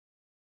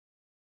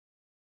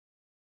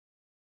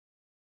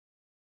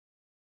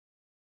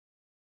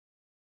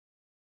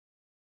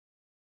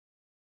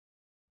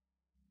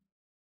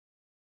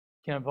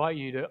Can I invite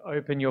you to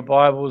open your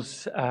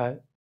Bibles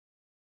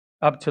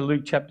up to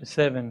Luke chapter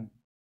 7.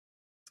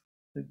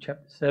 Luke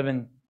chapter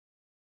 7.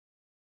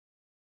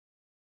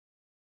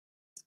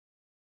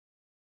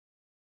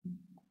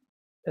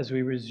 As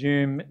we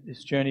resume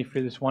this journey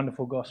through this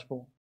wonderful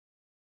gospel.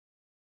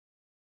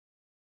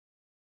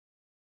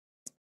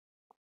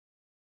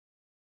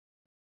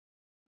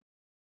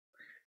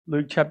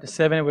 Luke chapter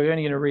 7, we're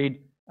only going to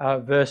read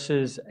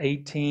verses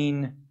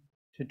 18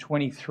 to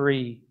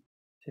 23.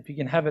 So if you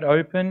can have it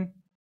open.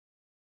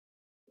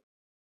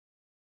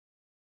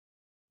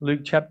 Luke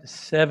chapter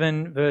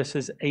 7,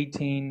 verses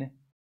 18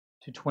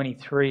 to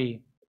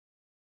 23.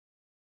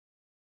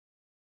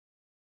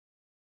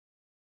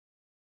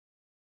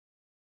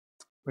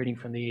 Reading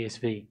from the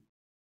ESV.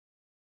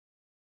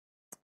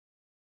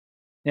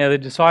 Now the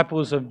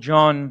disciples of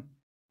John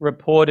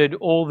reported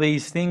all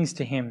these things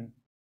to him.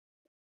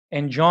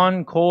 And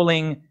John,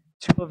 calling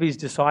two of his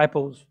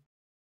disciples,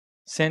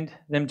 sent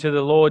them to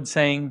the Lord,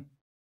 saying,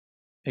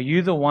 "Are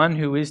you the one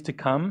who is to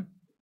come,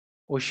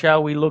 or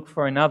shall we look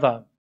for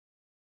another?"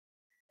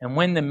 And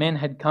when the men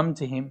had come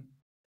to him,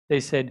 they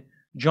said,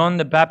 "John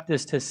the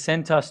Baptist has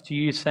sent us to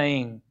you,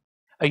 saying,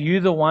 'Are you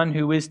the one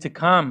who is to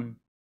come,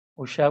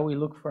 or shall we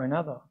look for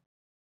another?'"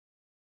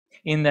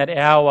 In that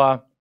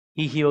hour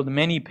he healed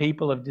many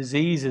people of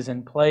diseases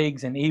and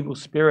plagues and evil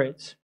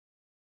spirits,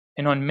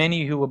 and on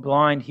many who were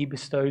blind he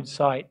bestowed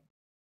sight.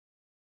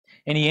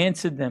 And he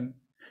answered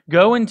them,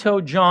 "Go and tell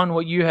John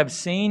what you have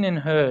seen and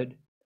heard.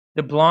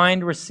 The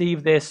blind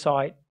receive their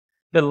sight,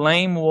 the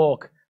lame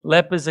walk,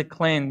 lepers are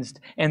cleansed,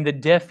 and the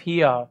deaf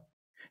hear.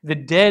 The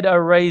dead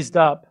are raised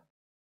up,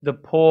 the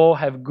poor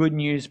have good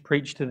news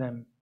preached to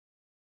them.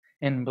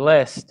 And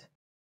blessed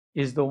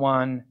is the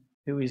one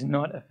who is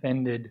not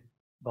offended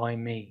by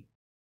me."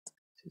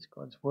 This is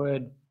God's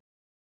word.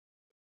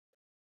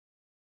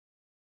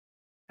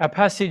 Our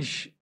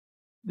passage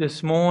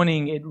this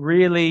morning, it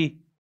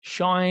really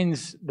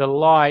shines the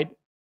light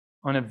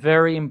on a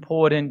very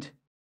important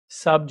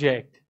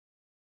subject,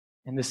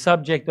 and the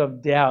subject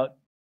of doubt.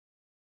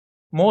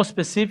 More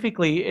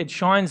specifically, it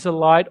shines the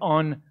light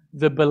on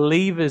the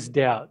believer's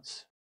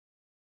doubts.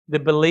 The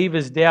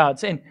believer's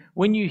doubts. And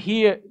when you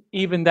hear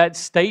even that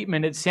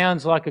statement, it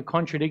sounds like a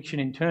contradiction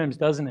in terms,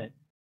 doesn't it?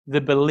 The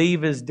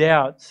believer's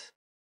doubts.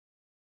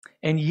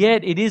 And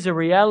yet it is a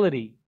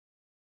reality.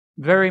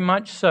 Very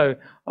much so.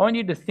 I want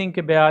you to think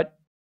about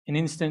an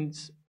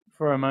instance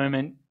for a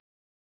moment.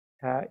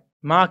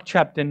 Mark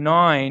chapter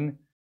 9,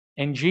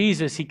 and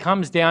Jesus, he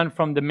comes down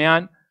from the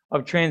Mount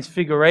of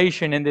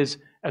Transfiguration, and there's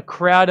a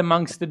crowd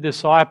amongst the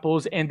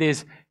disciples, and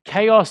there's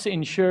chaos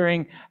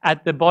ensuing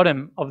at the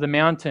bottom of the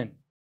mountain.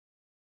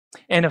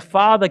 And a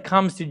father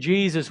comes to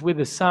Jesus with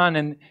a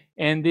son,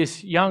 and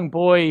this young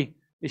boy,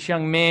 this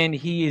young man,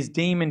 he is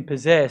demon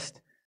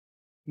possessed.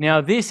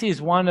 Now, this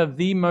is one of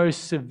the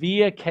most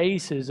severe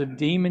cases of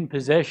demon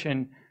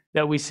possession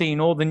that we see in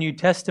all the New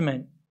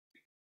Testament.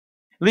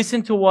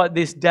 Listen to what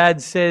this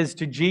dad says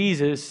to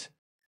Jesus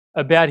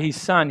about his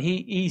son.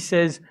 He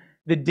says,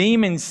 the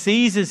demon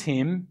seizes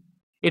him,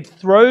 it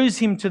throws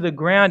him to the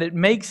ground, it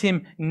makes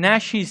him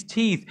gnash his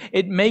teeth,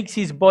 it makes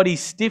his body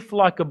stiff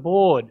like a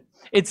board,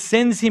 it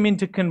sends him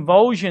into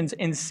convulsions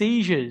and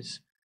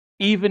seizures.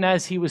 Even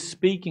as he was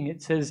speaking,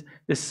 it says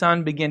the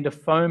son began to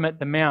foam at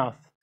the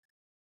mouth.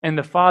 And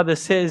the father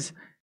says,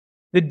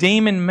 the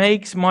demon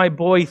makes my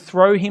boy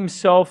throw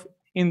himself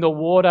in the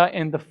water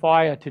and the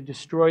fire to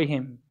destroy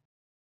him.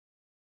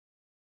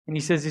 And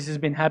he says this has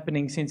been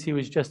happening since he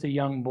was just a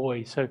young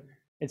boy. So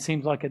it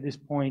seems like at this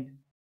point,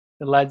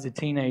 the lad's a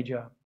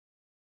teenager.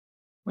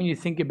 When you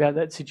think about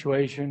that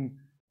situation,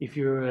 if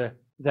you're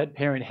that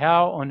parent,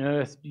 how on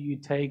earth do you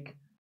take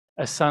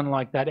a son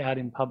like that out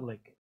in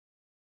public?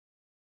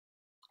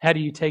 How do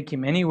you take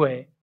him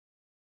anywhere?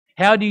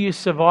 How do you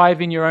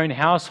survive in your own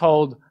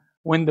household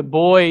when the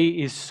boy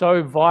is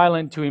so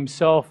violent to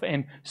himself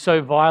and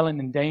so violent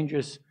and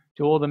dangerous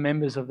to all the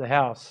members of the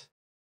house?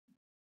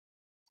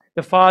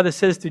 The father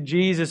says to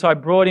Jesus, "I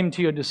brought him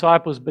to your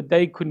disciples, but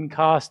they couldn't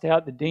cast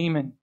out the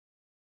demon."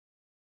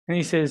 And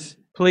he says,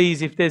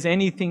 "Please, if there's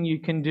anything you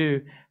can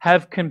do,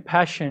 have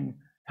compassion,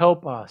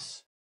 help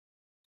us,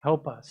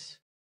 help us."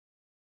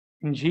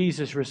 And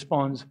Jesus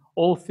responds,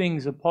 "All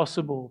things are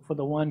possible for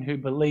the one who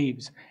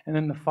believes." And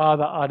then the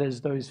father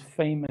utters those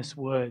famous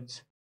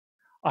words,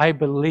 "I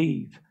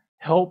believe,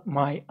 help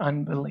my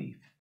unbelief."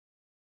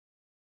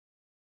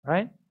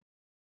 Right?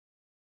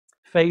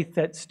 Faith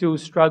that still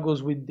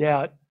struggles with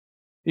doubt.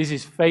 This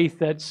is faith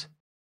that's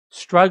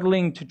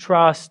struggling to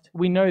trust.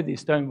 We know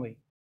this, don't we?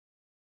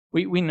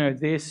 We know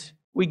this.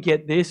 We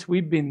get this.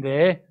 We've been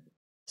there.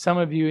 Some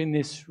of you in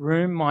this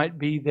room might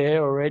be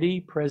there already,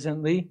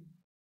 presently.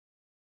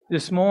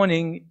 This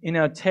morning in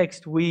our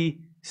text,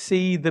 we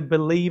see the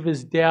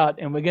believer's doubt,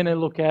 and we're going to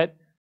look at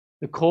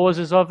the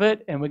causes of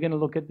it, and we're going to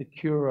look at the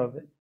cure of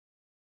it.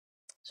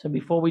 So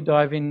before we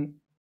dive in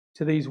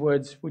to these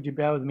words, would you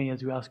bow with me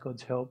as we ask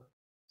God's help?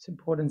 It's an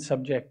important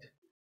subject.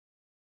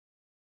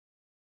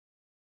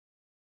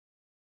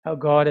 How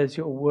God, as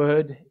your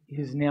word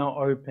is now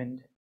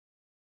opened,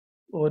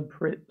 Lord,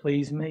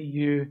 please may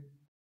you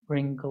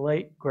bring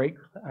great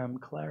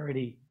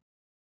clarity.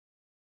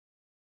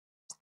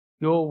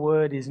 Your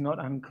word is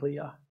not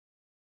unclear,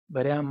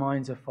 but our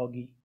minds are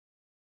foggy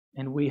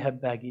and we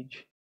have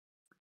baggage.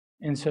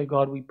 And so,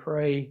 God, we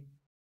pray,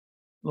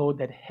 Lord,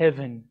 that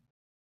heaven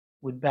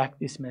would back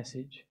this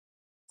message.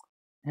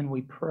 And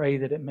we pray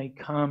that it may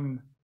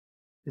come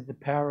with the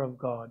power of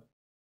God.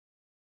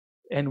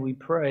 And we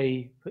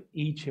pray for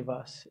each of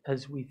us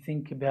as we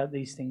think about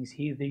these things,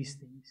 hear these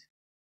things.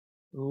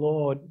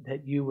 Lord,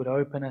 that you would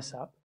open us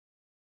up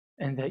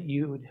and that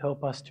you would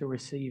help us to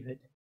receive it.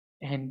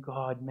 And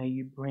God, may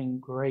you bring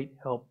great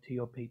help to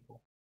your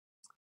people.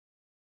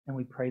 And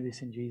we pray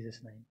this in Jesus'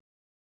 name.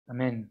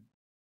 Amen.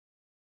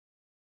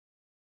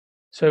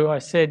 So I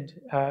said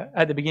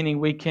at the beginning,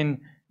 we can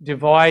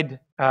divide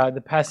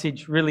the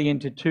passage really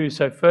into two.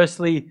 So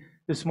firstly,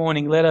 this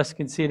morning, let us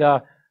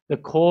consider the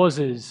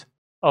causes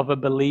of a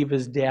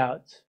believer's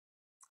doubts.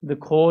 The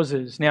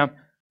causes. Now,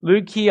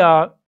 Luke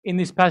here in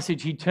this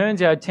passage, he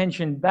turns our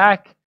attention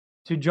back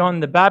to John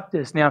the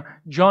Baptist. Now,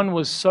 John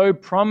was so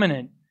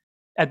prominent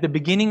at the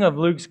beginning of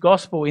Luke's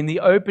gospel in the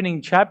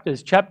opening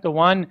chapters. Chapter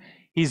 1,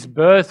 his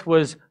birth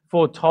was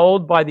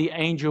foretold by the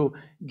angel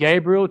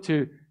Gabriel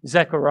to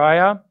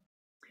Zechariah.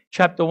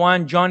 Chapter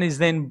 1, John is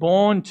then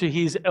born to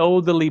his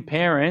elderly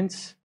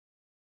parents.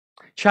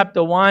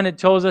 Chapter 1, it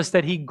tells us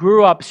that he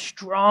grew up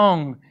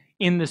strong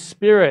in the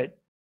Spirit.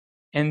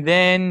 And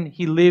then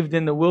he lived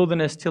in the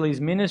wilderness till his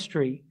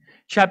ministry.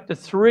 Chapter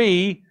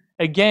 3,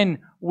 again,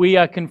 we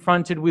are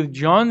confronted with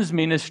John's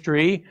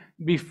ministry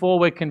before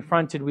we're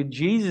confronted with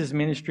Jesus'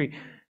 ministry.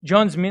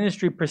 John's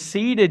ministry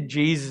preceded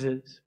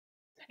Jesus.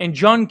 And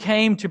John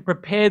came to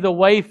prepare the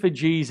way for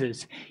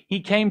Jesus. He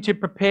came to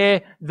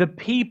prepare the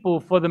people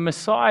for the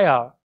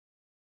Messiah.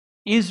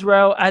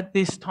 Israel at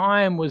this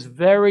time was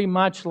very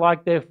much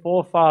like their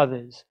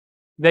forefathers.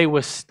 They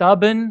were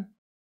stubborn,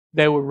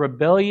 they were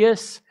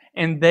rebellious,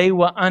 and they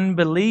were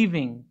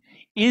unbelieving.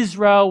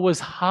 Israel was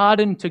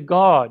hardened to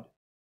God.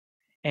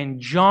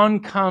 And John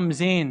comes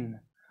in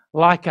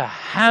like a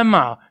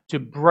hammer to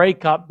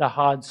break up the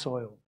hard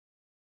soil.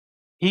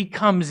 He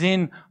comes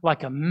in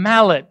like a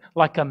mallet,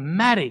 like a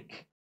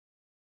mattock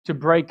to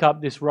break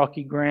up this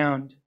rocky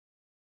ground.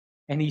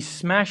 And he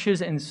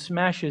smashes and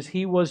smashes.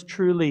 He was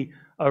truly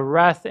a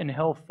wrath and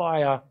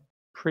hellfire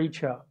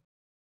preacher.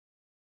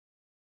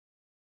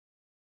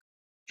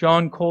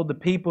 John called the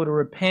people to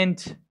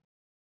repent.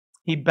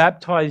 He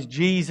baptized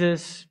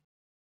Jesus.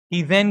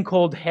 He then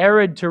called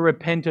Herod to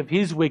repent of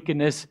his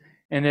wickedness,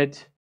 and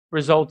it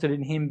resulted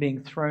in him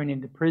being thrown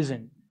into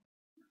prison.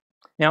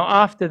 Now,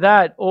 after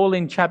that, all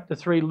in chapter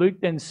 3,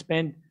 Luke then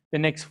spent the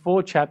next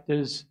 4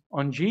 chapters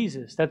on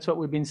Jesus. That's what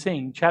we've been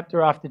seeing,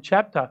 chapter after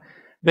chapter.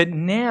 But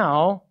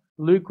now,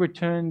 Luke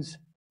returns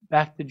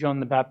back to John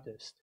the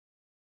Baptist.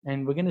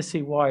 And we're going to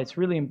see why. It's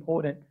really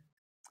important.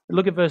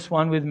 Look at verse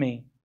 1 with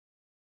me.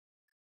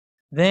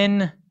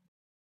 Then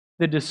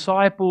the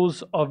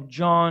disciples of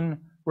John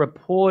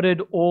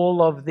reported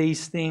all of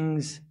these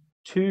things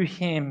to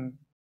him.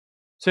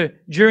 So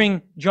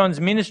during John's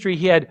ministry,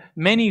 he had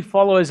many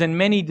followers and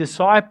many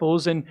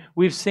disciples, and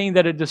we've seen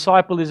that a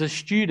disciple is a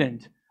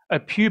student, a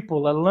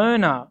pupil, a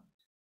learner.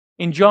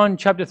 In John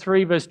chapter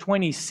 3, verse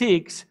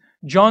 26,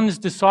 John's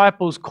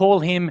disciples call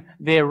him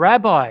their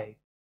rabbi.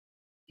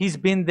 He's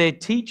been their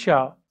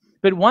teacher.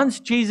 But once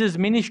Jesus'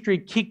 ministry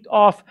kicked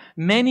off,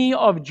 many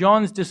of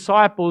John's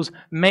disciples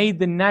made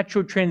the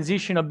natural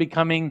transition of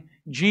becoming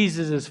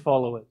Jesus'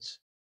 followers.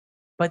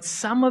 But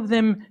some of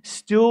them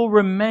still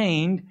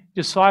remained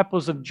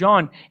disciples of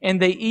John,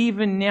 and they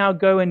even now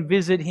go and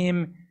visit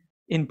him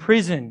in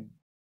prison.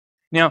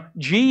 Now,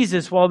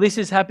 Jesus, while this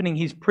is happening,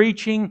 he's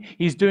preaching,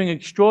 he's doing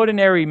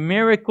extraordinary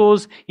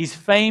miracles, his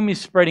fame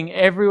is spreading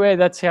everywhere.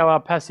 That's how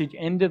our passage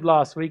ended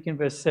last week in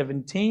verse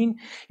 17.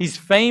 His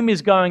fame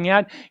is going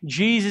out.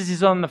 Jesus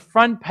is on the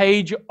front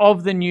page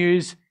of the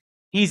news.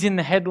 He's in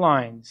the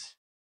headlines.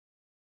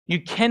 You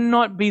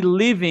cannot be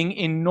living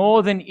in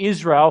northern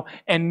Israel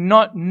and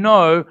not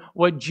know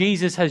what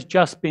Jesus has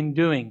just been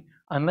doing,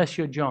 unless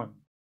you're John.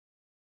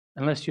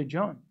 Unless you're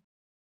John.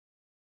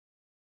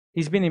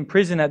 He's been in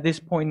prison at this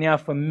point now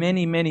for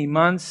many, many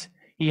months.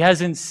 He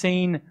hasn't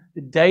seen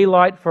the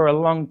daylight for a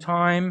long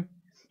time.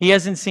 He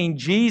hasn't seen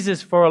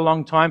Jesus for a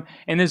long time.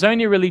 And there's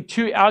only really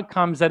 2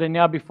 outcomes that are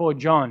now before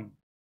John.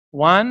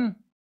 1,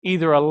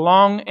 either a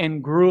long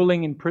and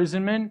grueling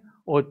imprisonment,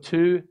 or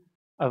 2,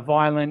 a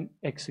violent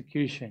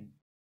execution.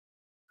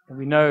 And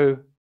we know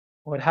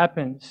what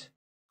happens.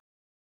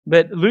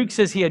 But Luke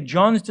says here,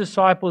 John's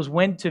disciples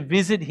went to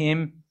visit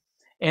him,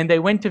 and they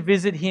went to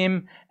visit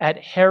him at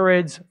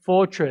Herod's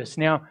fortress.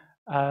 Now,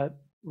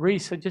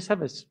 Reese, I just have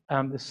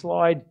the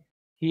slide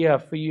here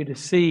for you to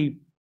see.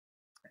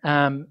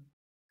 The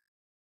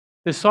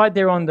site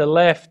there on the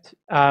left,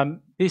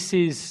 this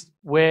is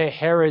where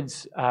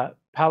Herod's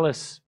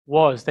palace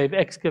was. They've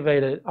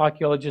excavated,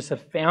 archaeologists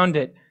have found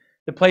it.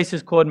 The place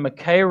is called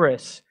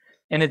Machaerus,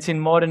 and it's in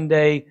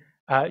modern-day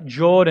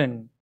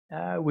Jordan,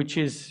 which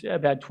is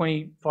about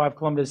 25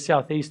 kilometers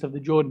southeast of the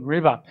Jordan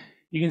River.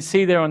 You can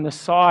see there on the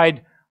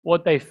side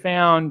what they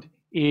found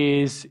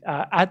is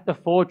at the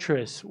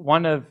fortress,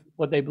 one of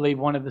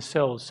the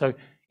cells. So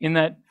in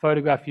that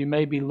photograph, you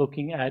may be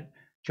looking at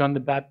John the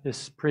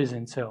Baptist's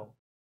prison cell.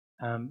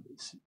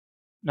 It's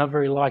not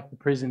very like the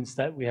prisons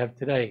that we have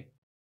today.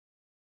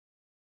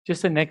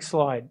 Just the next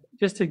slide,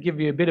 just to give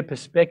you a bit of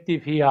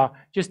perspective here,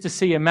 just to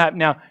see a map.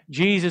 Now,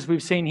 Jesus,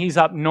 we've seen he's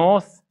up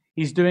north.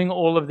 He's doing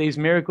all of these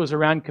miracles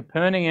around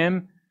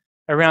Capernaum,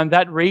 around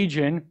that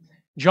region.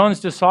 John's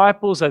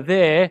disciples are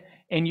there,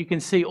 and you can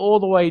see all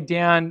the way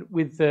down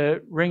with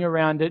the ring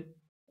around it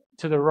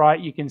to the right,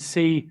 you can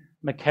see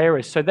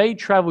Machaerus. So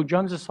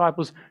John's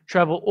disciples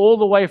travel all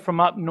the way from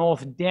up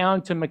north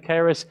down to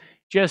Machaerus,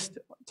 just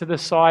to the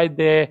side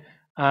there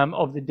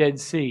of the Dead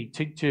Sea,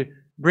 to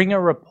bring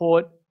a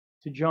report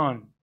to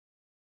John.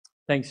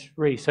 Thanks,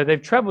 Reese. So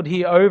they've traveled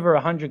here over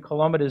 100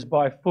 kilometers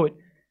by foot,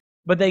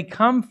 but they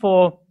come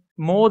for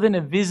more than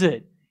a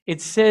visit. It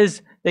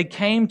says they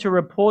came to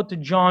report to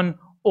John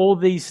all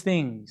these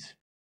things.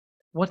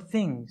 What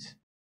things?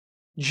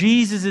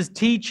 Jesus'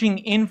 teaching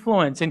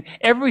influence and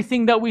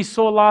everything that we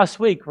saw last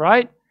week,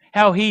 right?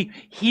 How he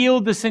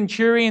healed the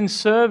centurion's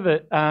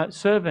servant,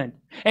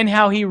 and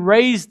how he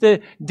raised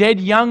the dead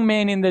young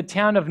man in the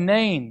town of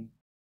Nain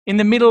in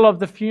the middle of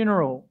the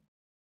funeral.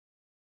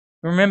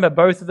 Remember,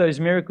 both of those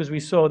miracles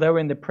we saw, they were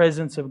in the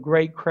presence of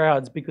great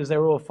crowds because they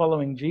were all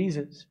following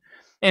Jesus.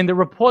 And the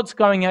reports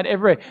going out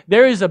everywhere.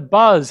 There is a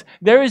buzz.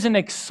 There is an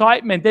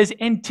excitement. There's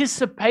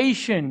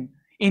anticipation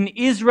in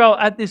Israel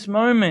at this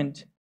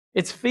moment.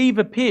 It's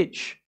fever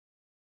pitch.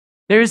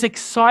 There is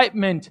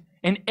excitement,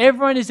 and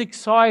everyone is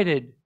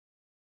excited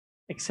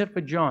except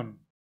for John.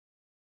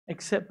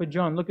 Except for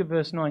John. Look at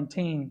verse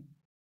 19.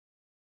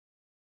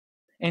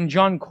 And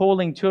John,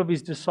 calling two of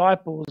his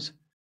disciples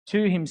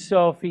to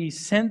himself, he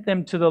sent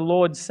them to the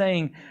Lord,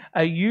 saying,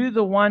 "Are you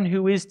the one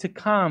who is to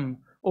come,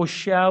 or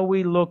shall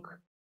we look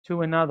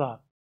to another?"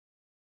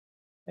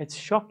 It's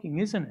shocking,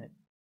 isn't it?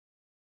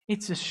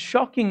 It's a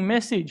shocking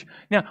message.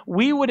 Now,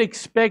 we would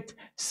expect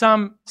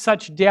some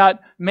such doubt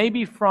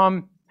maybe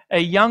from a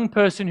young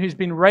person who's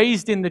been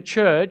raised in the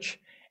church,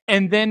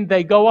 and then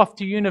they go off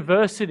to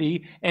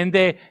university, and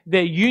their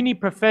uni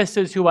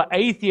professors who are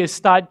atheists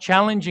start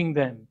challenging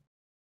them.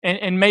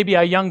 And maybe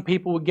our young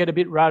people would get a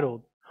bit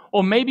rattled.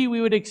 Or maybe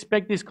we would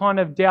expect this kind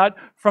of doubt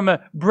from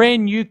a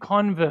brand new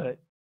convert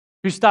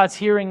who starts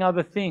hearing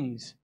other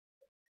things.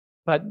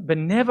 But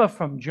never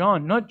from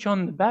John, not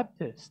John the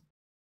Baptist.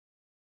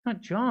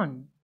 Not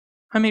John.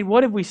 I mean,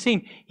 what have we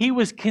seen? He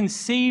was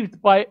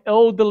conceived by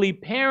elderly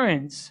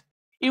parents.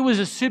 It was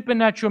a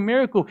supernatural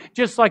miracle,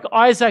 just like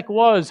Isaac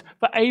was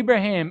for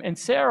Abraham and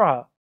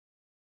Sarah.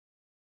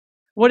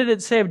 What did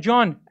it say of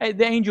John?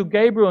 The angel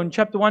Gabriel in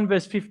chapter 1,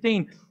 verse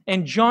 15.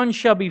 And John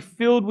shall be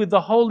filled with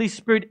the Holy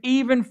Spirit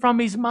even from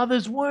his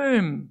mother's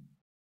womb.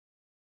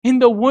 In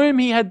the womb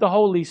he had the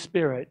Holy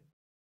Spirit.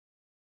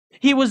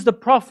 He was the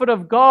prophet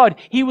of God.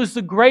 He was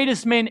the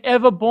greatest man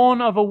ever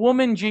born of a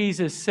woman,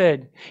 Jesus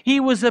said. He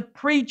was a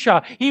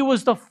preacher. He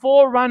was the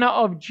forerunner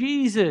of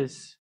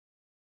Jesus.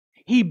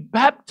 He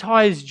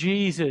baptized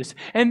Jesus,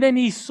 and then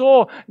he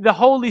saw the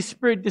Holy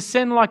Spirit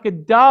descend like a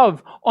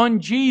dove on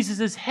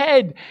Jesus'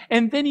 head,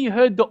 and then he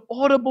heard the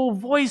audible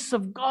voice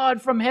of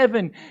God from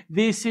heaven.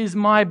 "This is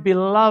my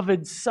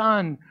beloved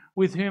Son,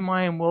 with whom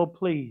I am well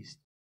pleased."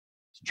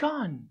 It's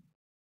John.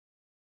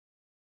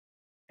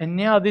 And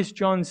now this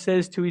John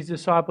says to his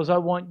disciples, "I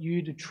want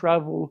you to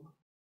travel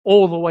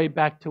all the way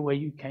back to where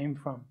you came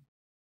from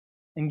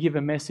and give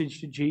a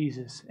message to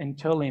Jesus and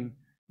tell him,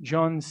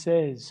 John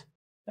says,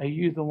 are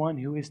you the one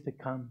who is to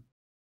come,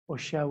 or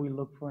shall we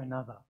look for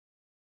another?"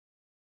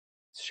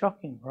 It's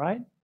shocking,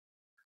 right?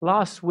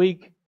 Last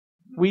week,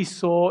 we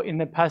saw in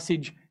the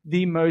passage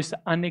the most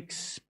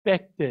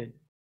unexpected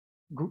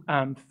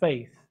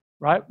faith,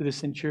 right, with the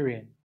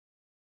centurion.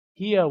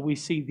 Here we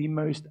see the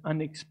most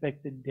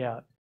unexpected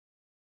doubt.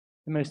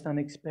 The most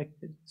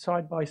unexpected,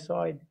 side by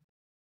side.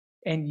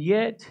 And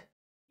yet,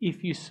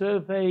 if you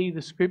survey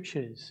the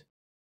scriptures,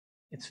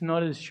 it's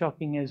not as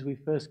shocking as we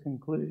first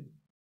conclude.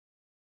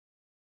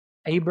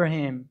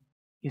 Abraham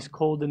is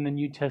called in the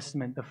New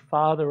Testament the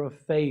father of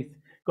faith.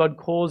 God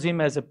calls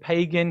him as a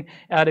pagan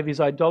out of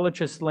his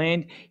idolatrous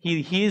land.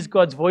 He hears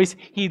God's voice.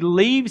 He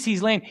leaves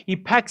his land. He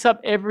packs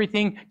up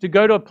everything to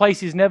go to a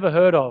place he's never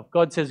heard of.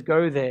 God says,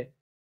 "Go there."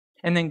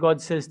 And then God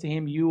says to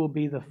him, "You will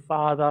be the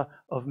father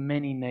of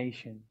many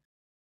nations."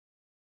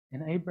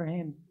 And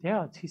Abraham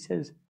doubts. He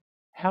says,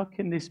 "How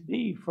can this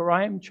be? For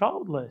I am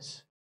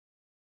childless."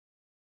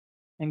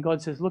 And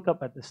God says, "Look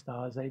up at the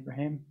stars,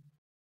 Abraham.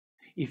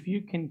 If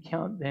you can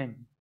count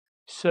them,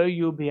 so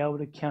you'll be able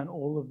to count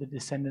all of the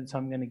descendants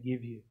I'm going to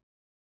give you."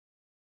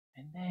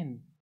 And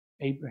then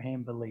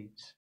Abraham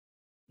believes.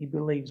 He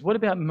believes. What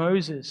about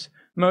Moses?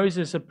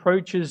 Moses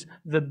approaches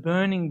the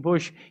burning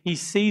bush. He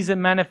sees a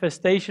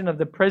manifestation of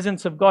the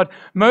presence of God.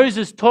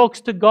 Moses talks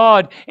to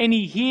God and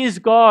he hears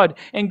God.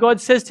 And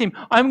God says to him,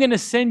 "I'm going to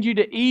send you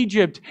to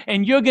Egypt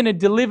and you're going to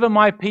deliver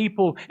my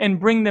people and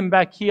bring them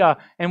back here."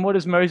 And what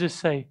does Moses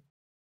say?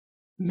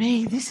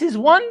 "Me, this is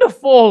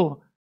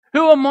wonderful.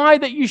 Who am I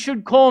that you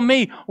should call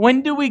me?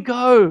 When do we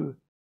go?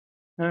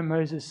 No,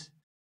 Moses,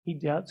 he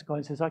doubts God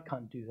and says, I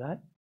can't do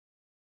that.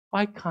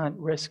 I can't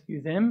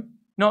rescue them,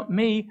 not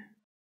me.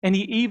 And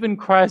he even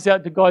cries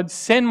out to God,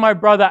 send my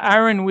brother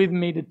Aaron with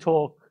me to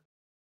talk.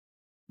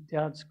 He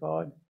doubts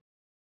God.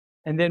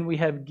 And then we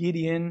have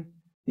Gideon.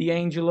 The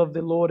angel of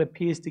the Lord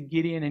appears to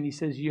Gideon and he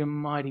says, you're a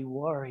mighty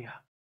warrior.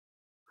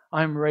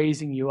 I'm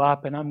raising you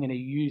up and I'm going to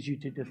use you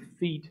to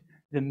defeat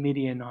the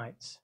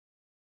Midianites.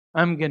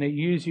 I'm going to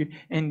use you.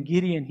 And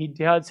Gideon, he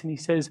doubts and he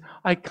says,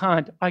 I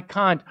can't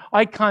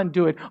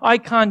do it. I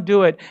can't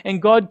do it.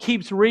 And God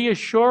keeps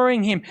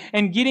reassuring him.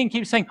 And Gideon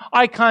keeps saying,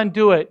 I can't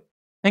do it.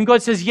 And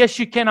God says, yes,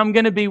 you can. I'm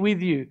going to be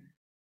with you.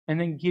 And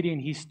then Gideon,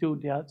 he still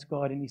doubts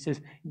God and he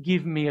says,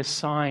 give me a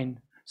sign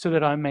so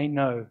that I may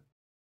know.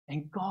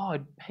 And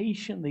God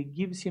patiently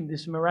gives him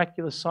this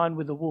miraculous sign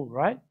with the wool,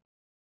 right?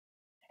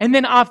 And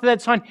then after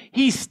that sign,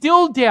 he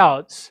still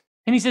doubts.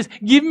 And he says,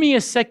 give me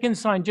a second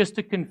sign just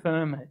to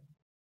confirm it.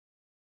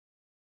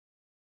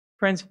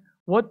 Friends,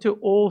 what do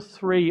all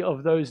three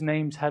of those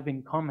names have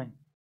in common?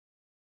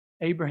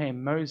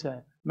 Abraham,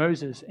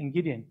 Moses, and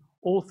Gideon.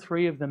 All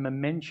three of them are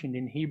mentioned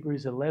in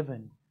Hebrews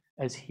 11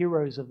 as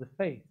heroes of the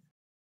faith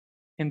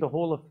in the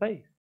Hall of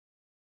Faith.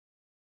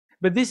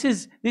 But this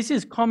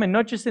is common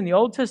not just in the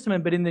Old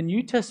Testament, but in the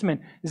New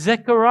Testament.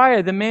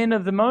 Zechariah, the man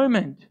of the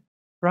moment,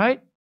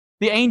 right?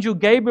 The angel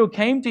Gabriel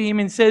came to him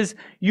and says,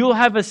 you'll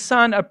have a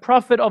son, a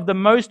prophet of the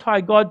Most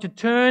High God, to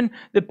turn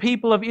the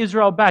people of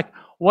Israel back.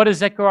 What are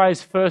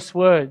Zechariah's first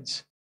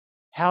words?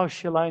 How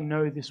shall I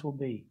know this will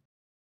be?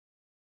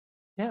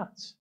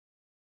 Doubts.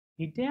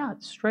 He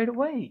doubts straight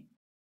away.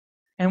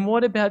 And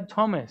what about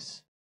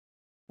Thomas?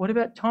 What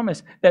about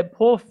Thomas? That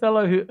poor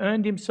fellow who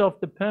earned himself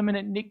the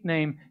permanent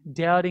nickname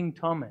Doubting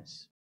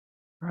Thomas.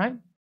 Right?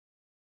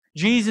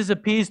 Jesus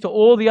appears to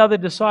all the other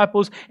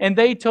disciples and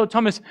they tell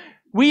Thomas,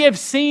 we have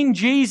seen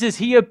Jesus.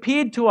 He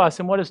appeared to us.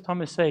 And what does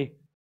Thomas say?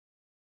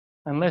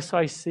 Unless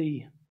I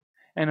see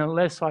and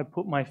unless I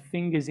put my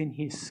fingers in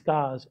his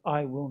scars,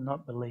 I will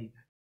not believe.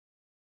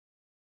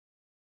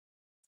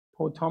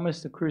 Poor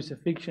Thomas, the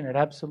crucifixion had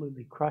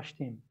absolutely crushed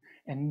him.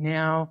 And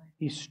now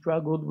he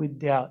struggled with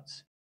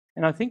doubts.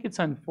 And I think it's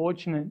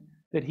unfortunate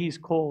that he's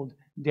called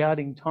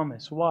Doubting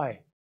Thomas. Why?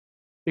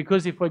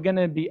 Because if we're going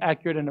to be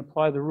accurate and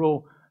apply the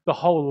rule, the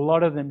whole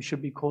lot of them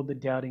should be called the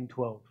Doubting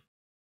 12.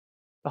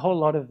 The whole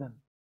lot of them.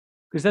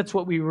 Because that's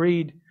what we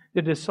read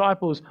the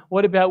disciples.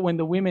 What about when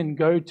the women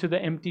go to the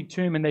empty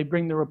tomb and they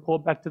bring the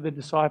report back to the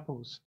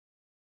disciples?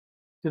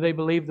 Do they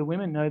believe the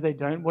women? No, they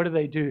don't. What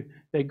do?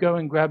 They go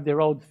and grab their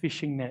old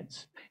fishing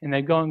nets and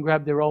they go and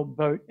grab their old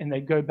boat and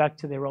they go back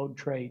to their old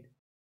trade.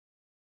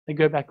 They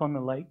go back on the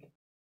lake.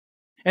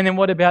 And then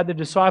what about the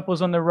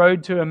disciples on the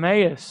road to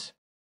Emmaus?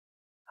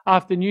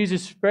 After news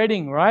is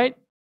spreading, right?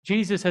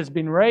 Jesus has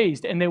been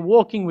raised and they're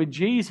walking with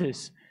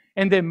Jesus.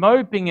 And they're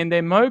moping and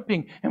they're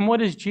moping. And what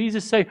does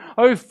Jesus say?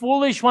 Oh,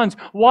 foolish ones,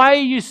 why are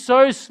you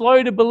so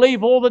slow to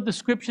believe all that the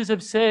scriptures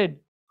have said?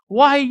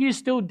 Why are you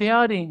still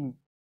doubting?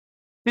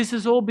 This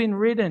has all been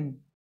written.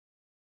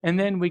 And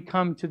then we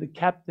come to the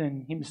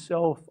captain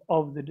himself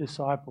of the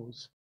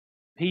disciples,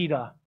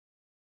 Peter,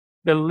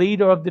 the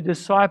leader of the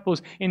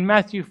disciples. In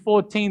Matthew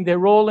 14,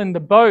 they're all in the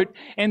boat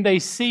and they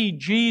see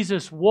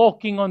Jesus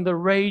walking on the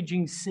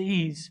raging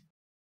seas.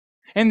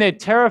 And they're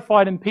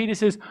terrified. And Peter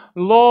says,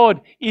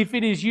 Lord, if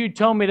it is you,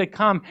 tell me to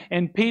come.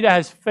 And Peter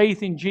has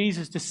faith in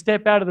Jesus to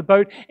step out of the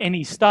boat and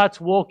he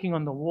starts walking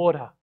on the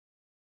water.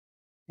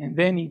 And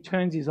then he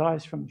turns his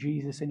eyes from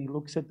Jesus and he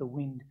looks at the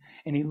wind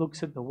and he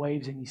looks at the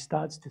waves and he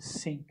starts to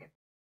sink.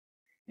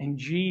 And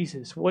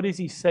Jesus, what does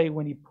he say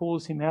when he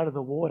pulls him out of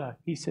the water?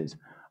 He says,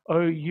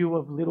 oh, you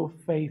of little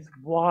faith,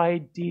 why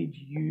did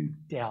you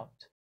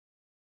doubt?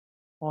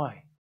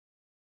 Why?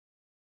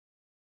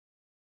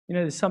 You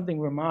know, there's something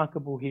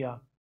remarkable here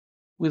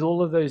with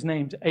all of those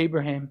names: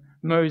 Abraham,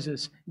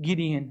 Moses,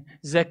 Gideon,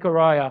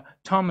 Zechariah,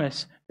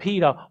 Thomas,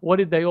 Peter. What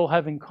did they all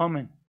have in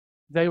common?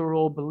 They were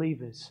all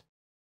believers.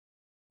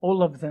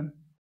 All of them.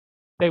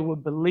 They were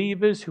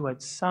believers who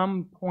at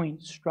some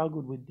point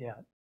struggled with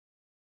doubt.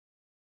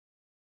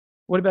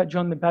 What about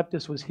John the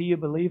Baptist? Was he a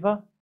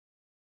believer?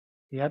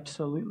 He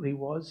absolutely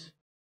was.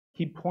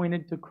 He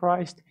pointed to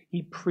Christ.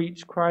 He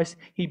preached Christ.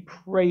 He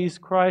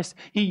praised Christ.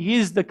 He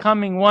is the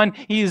coming one.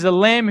 He is a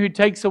lamb who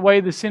takes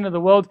away the sin of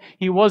the world.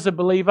 He was a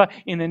believer.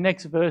 In the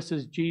next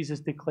verses, Jesus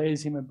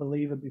declares him a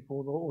believer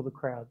before all the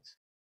crowds.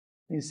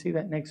 You see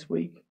that next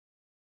week.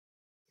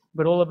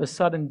 But all of a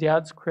sudden,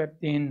 doubts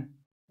crept in.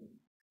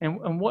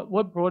 And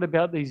what brought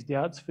about these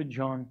doubts for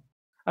John?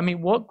 I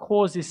mean, what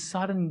caused this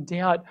sudden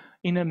doubt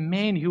in a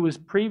man who was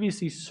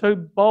previously so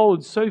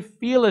bold, so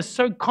fearless,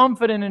 so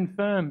confident and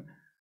firm?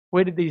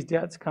 Where did these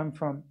doubts come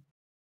from?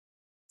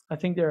 I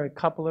think there are a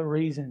couple of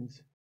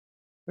reasons.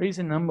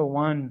 Reason number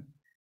one,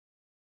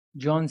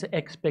 John's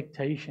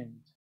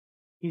expectations.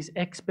 His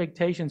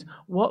expectations.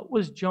 What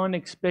was John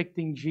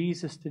expecting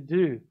Jesus to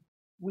do?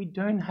 We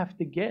don't have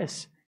to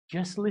guess.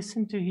 Just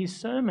listen to his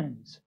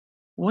sermons.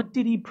 What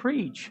did he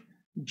preach?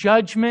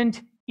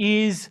 Judgment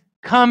is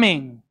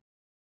coming.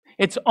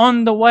 It's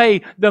on the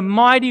way. The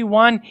mighty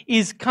one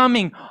is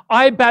coming.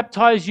 I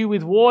baptize you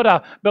with water,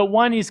 but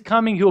one is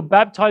coming. He'll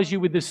baptize you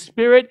with the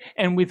Spirit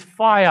and with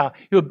fire.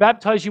 He'll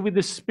baptize you with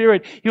the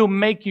Spirit. He'll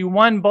make you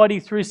one body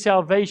through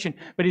salvation,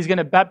 but he's going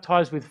to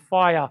baptize with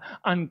fire,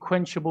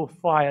 unquenchable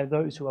fire,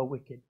 those who are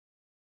wicked.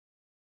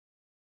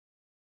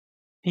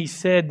 He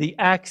said the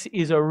axe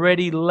is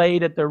already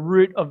laid at the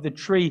root of the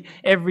tree.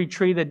 Every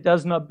tree that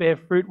does not bear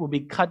fruit will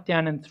be cut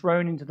down and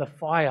thrown into the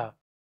fire.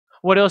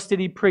 What else did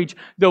he preach?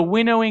 The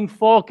winnowing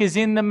fork is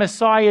in the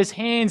Messiah's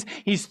hands.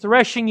 He's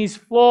threshing his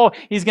floor.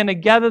 He's going to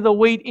gather the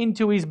wheat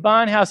into his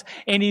barn house,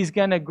 and he's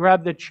going to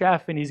grab the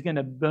chaff and he's going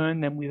to burn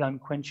them with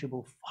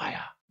unquenchable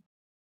fire.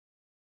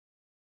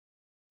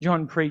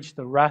 John preached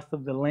the wrath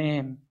of the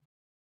Lamb,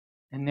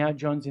 and now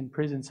John's in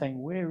prison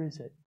saying, where is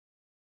it?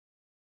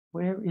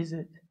 Where is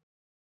it?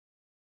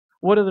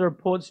 What are the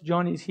reports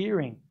John is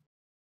hearing?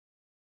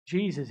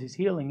 Jesus is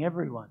healing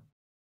everyone.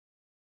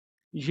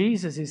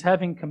 Jesus is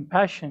having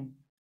compassion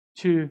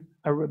to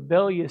a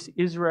rebellious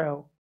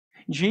Israel.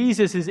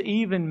 Jesus is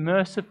even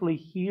mercifully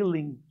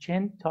healing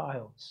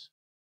Gentiles.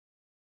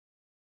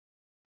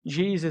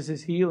 Jesus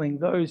is healing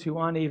those who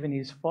aren't even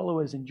his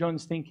followers. And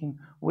John's thinking,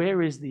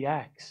 where is the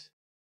axe?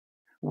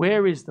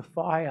 Where is the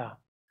fire?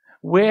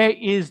 Where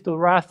is the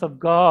wrath of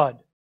God?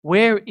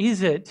 Where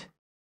is it?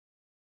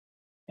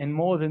 And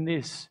more than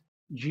this,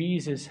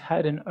 Jesus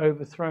hadn't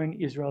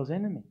overthrown Israel's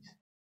enemies.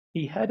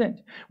 He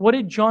hadn't. What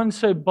did John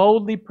so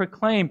boldly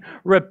proclaim?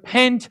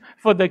 Repent,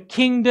 for the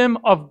kingdom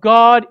of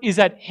God is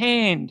at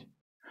hand.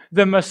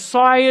 The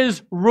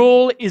Messiah's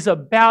rule is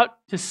about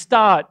to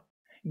start.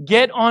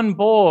 Get on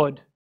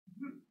board,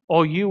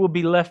 or you will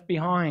be left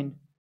behind.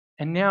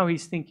 And now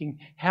he's thinking,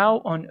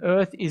 how on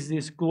earth is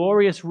this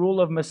glorious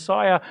rule of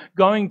Messiah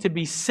going to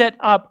be set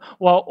up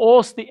while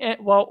all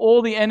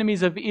the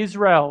enemies of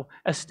Israel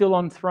are still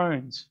on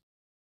thrones?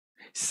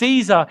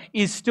 Caesar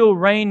is still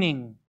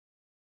reigning.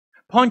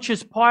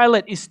 Pontius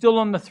Pilate is still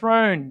on the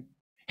throne.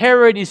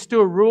 Herod is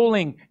still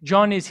ruling.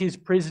 John is his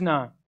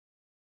prisoner.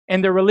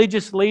 And the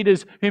religious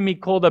leaders, whom he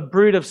called a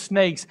brood of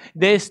snakes,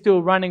 they're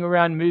still running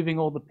around moving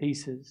all the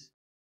pieces.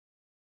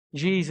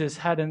 Jesus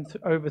hadn't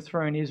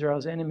overthrown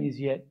Israel's enemies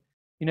yet.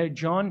 You know,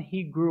 John,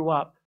 he grew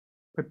up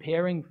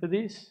preparing for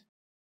this.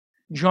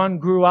 John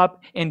grew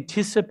up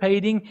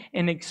anticipating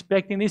and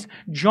expecting this.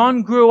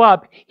 John grew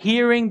up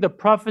hearing the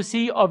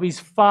prophecy of his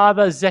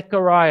father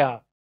Zechariah.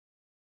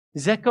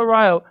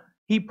 Zechariah,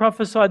 he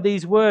prophesied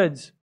these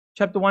words.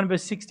 Chapter 1,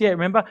 verse 68.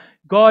 Remember,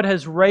 God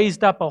has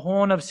raised up a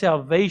horn of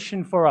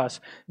salvation for us.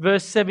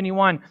 Verse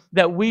 71,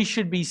 that we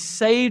should be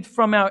saved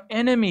from our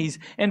enemies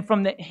and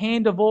from the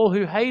hand of all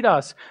who hate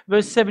us.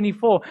 Verse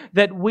 74,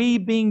 that we,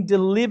 being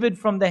delivered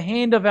from the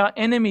hand of our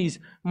enemies,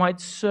 might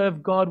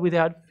serve God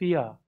without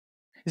fear.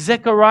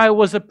 Zechariah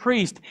was a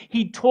priest.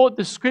 He taught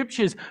the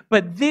scriptures,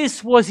 but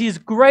this was his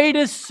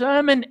greatest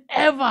sermon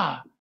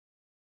ever.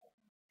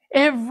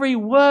 Every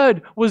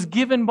word was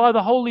given by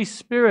the Holy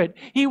Spirit.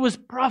 He was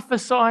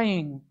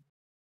prophesying.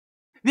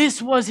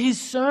 This was his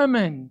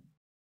sermon.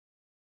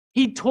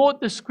 He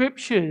taught the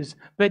scriptures,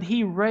 but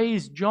he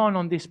raised John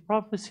on this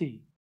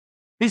prophecy.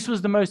 This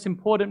was the most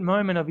important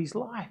moment of his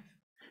life.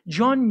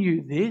 John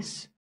knew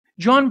this.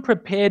 John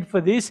prepared for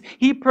this.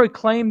 He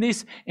proclaimed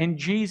this, and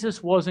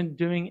Jesus wasn't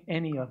doing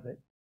any of it.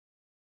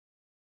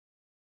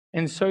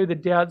 And so the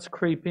doubts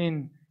creep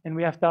in, and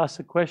we have to ask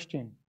the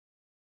question.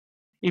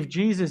 If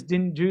Jesus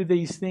didn't do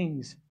these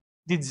things,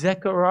 did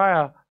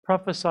Zechariah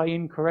prophesy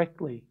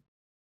incorrectly?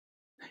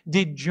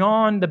 Did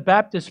John the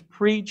Baptist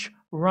preach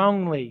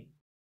wrongly?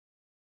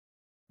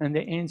 And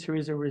the answer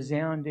is a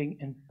resounding,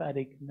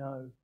 emphatic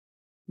no.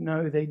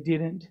 No, they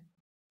didn't.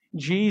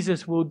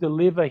 Jesus will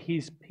deliver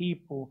his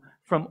people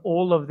from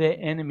all of their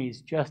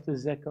enemies, just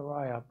as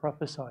Zechariah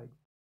prophesied.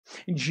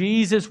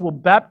 Jesus will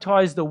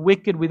baptize the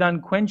wicked with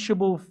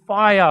unquenchable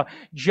fire,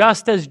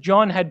 just as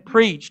John had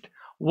preached.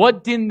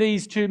 What didn't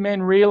these two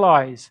men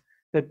realize?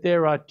 That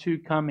there are two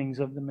comings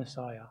of the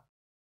Messiah.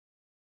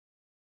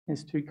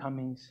 There's two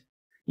comings.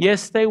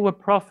 Yes, they were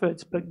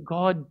prophets, but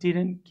God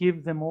didn't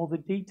give them all the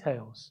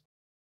details.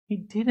 He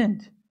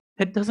didn't.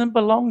 That doesn't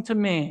belong to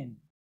man.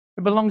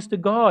 It belongs to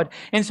God.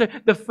 And so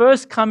the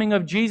first coming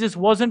of Jesus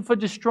wasn't for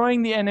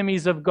destroying the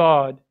enemies of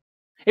God.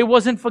 It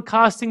wasn't for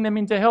casting them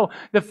into hell.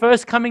 The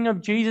first coming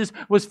of Jesus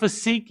was for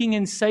seeking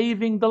and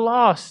saving the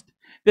lost.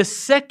 The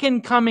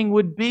second coming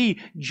would be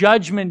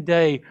Judgment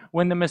Day,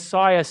 when the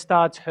Messiah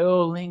starts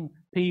hurling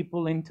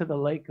people into the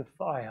lake of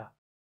fire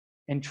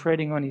and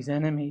treading on his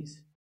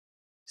enemies.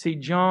 See,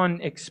 John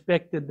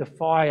expected the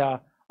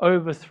fire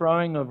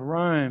overthrowing of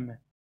Rome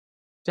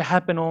to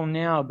happen all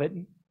now, but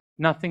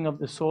nothing of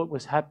the sort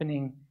was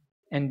happening,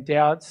 and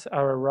doubts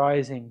are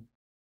arising.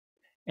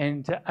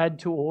 And to add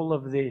to all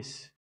of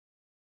this,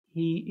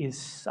 he is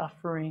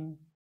suffering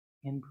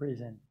in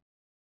prison.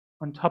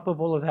 On top of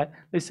all of that,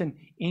 listen,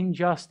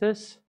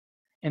 injustice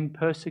and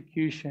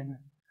persecution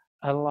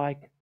are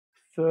like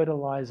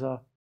fertilizer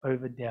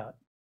over doubt.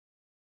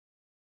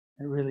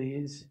 It really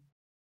is.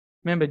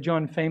 Remember,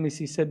 John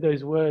famously said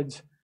those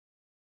words,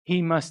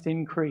 he must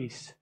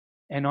increase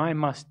and I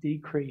must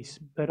decrease.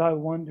 But I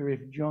wonder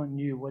if John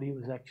knew what he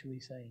was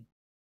actually saying.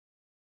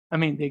 I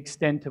mean, the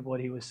extent of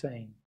what he was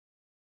saying.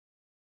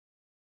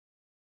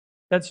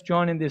 That's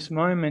John in this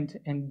moment,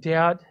 and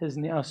doubt has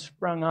now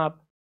sprung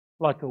up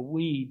like a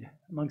weed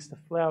amongst the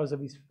flowers of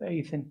his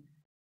faith. And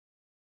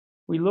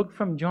we look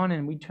from John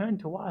and we turn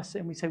to us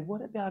and we say,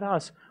 what about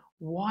us?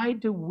 Why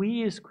do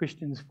we as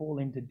Christians fall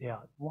into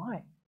doubt?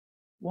 Why?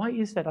 Why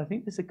is that? I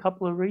think there's a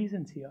couple of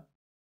reasons here.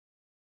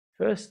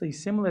 Firstly,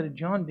 similar to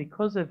John,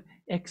 because of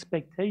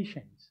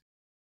expectations.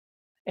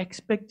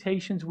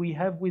 Expectations we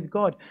have with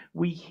God.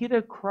 We hit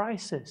a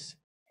crisis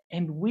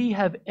and we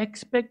have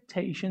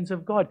expectations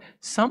of God.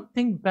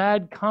 Something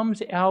bad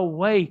comes our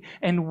way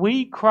and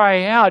we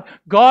cry out,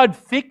 God,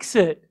 fix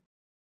it.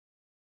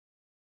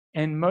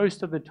 And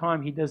most of the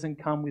time, He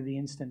doesn't come with the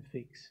instant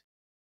fix.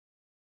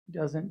 He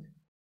doesn't.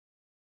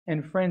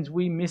 And friends,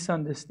 we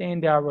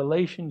misunderstand our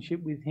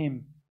relationship with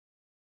Him.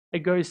 It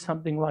goes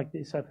something like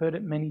this. I've heard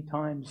it many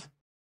times.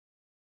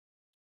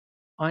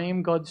 I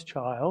am God's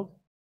child,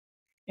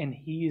 and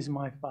He is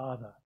my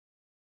Father.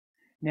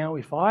 Now,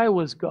 if I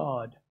was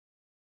God,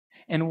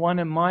 and one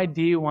of my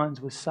dear ones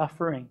was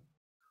suffering,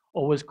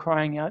 or was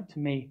crying out to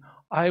me,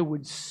 I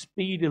would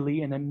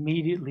speedily and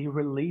immediately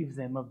relieve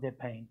them of their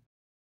pain.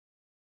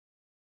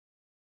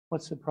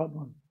 What's the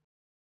problem?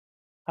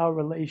 Our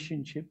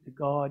relationship to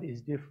God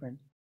is different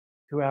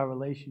to our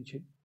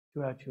relationship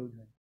to our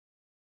children.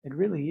 It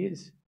really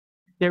is.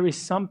 There is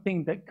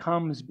something that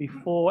comes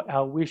before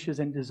our wishes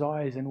and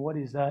desires, and what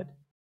is that?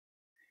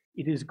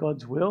 It is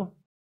God's will,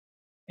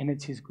 and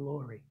it's His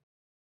glory.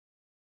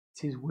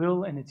 It's His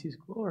will, and it's His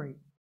glory.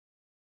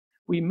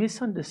 We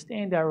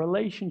misunderstand our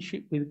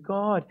relationship with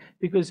God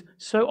because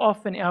so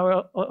often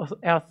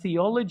our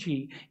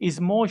theology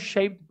is more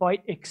shaped by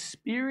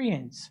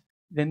experience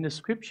than the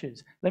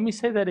Scriptures. Let me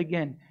say that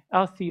again.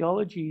 Our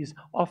theology is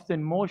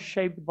often more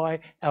shaped by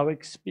our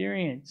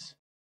experience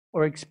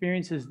or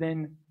experiences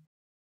than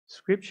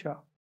Scripture.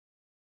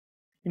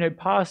 You know,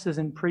 pastors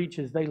and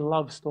preachers, they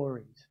love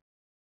stories.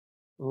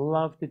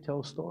 Love to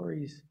tell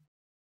stories.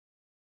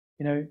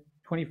 You know,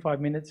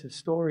 25 minutes of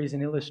stories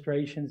and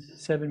illustrations,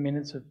 7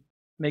 minutes of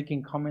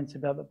making comments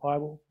about the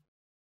Bible.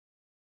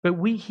 But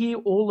we hear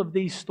all of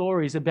these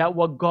stories about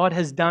what God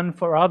has done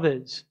for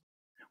others.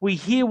 We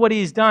hear what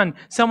He's done.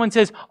 Someone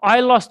says,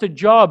 I lost a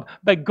job,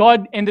 but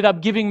God ended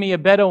up giving me a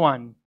better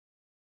one.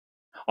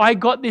 I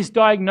got this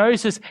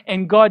diagnosis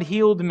and God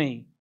healed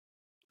me.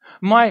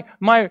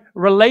 My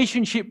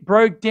relationship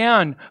broke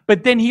down,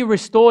 but then He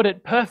restored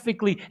it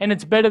perfectly and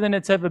it's better than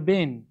it's ever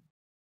been.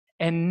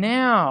 And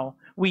now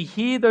we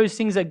hear those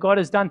things that God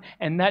has done,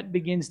 and that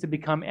begins to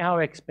become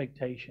our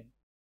expectation.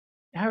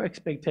 Our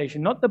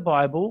expectation, not the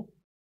Bible,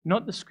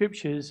 not the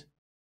Scriptures,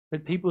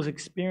 but people's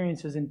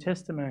experiences and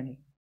testimony.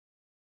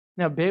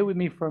 Now, bear with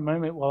me for a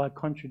moment while I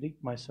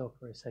contradict myself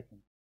for a second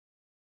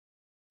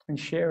and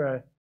share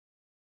a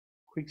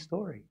quick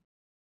story.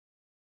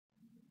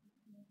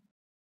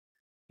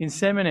 In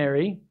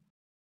seminary,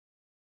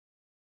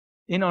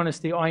 in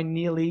honesty, I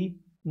nearly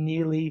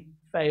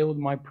failed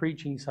my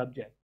preaching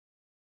subject.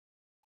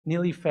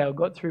 Nearly failed,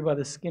 got through by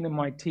the skin of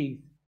my teeth,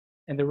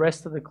 and the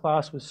rest of the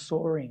class was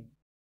soaring.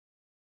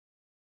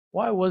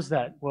 Why was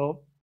that?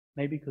 Well,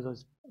 maybe because I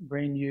was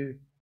brand new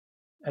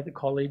at the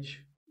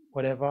college,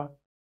 whatever.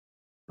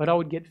 But I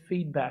would get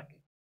feedback.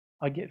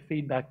 I'd get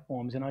feedback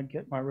forms and I'd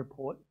get my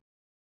report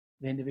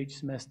at the end of each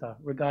semester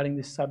regarding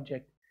this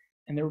subject.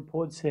 And the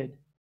report said,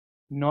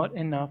 not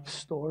enough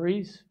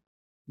stories,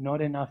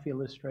 not enough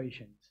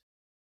illustrations.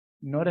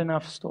 Not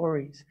enough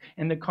stories.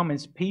 And the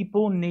comments,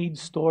 people need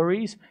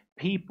stories.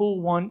 People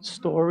want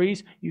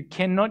stories. You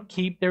cannot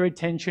keep their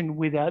attention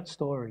without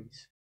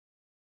stories.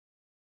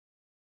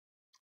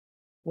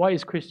 Why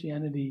is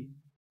Christianity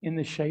in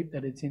the shape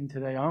that it's in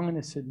today? I'm going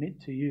to submit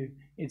to you,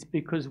 it's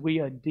because we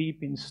are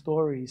deep in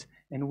stories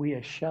and we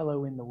are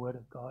shallow in the Word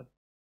of God.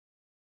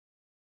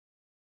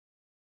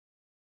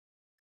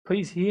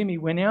 Please hear me.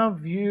 When our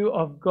view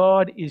of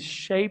God is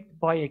shaped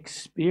by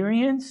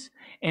experience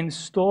and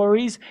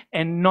stories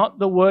and not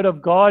the Word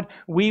of God,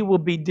 we will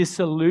be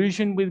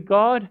disillusioned with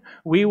God.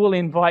 We will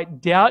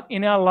invite doubt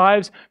in our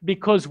lives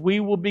because we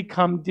will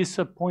become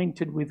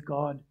disappointed with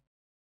God.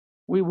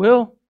 We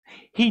will.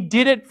 He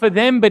did it for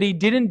them, but He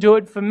didn't do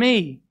it for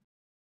me.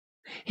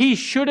 He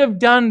should have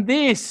done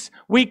this.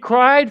 We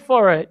cried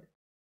for it,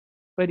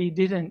 but He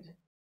didn't.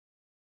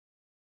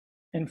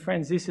 And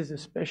friends, this is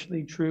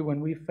especially true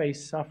when we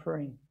face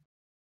suffering.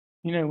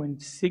 You know, when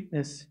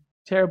sickness,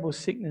 terrible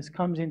sickness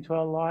comes into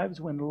our lives,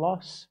 when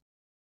loss,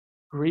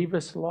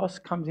 grievous loss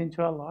comes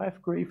into our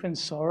life, grief and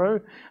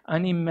sorrow,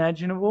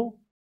 unimaginable.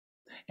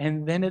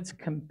 And then it's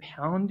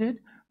compounded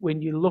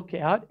when you look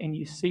out and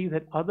you see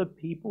that other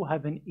people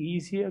have an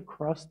easier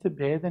cross to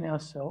bear than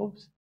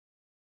ourselves.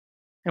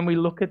 And we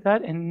look at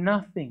that and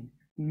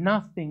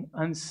nothing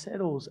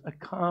unsettles a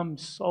calm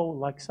soul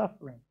like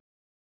suffering.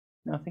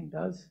 Nothing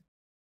does.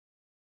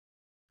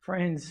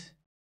 Friends,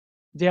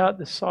 doubt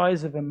the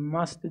size of a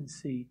mustard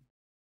seed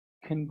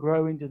can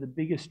grow into the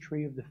biggest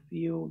tree of the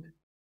field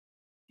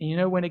And you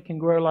know when it can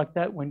grow like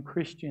that? When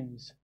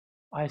Christians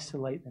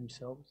isolate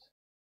themselves.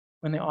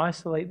 When they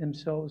isolate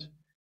themselves.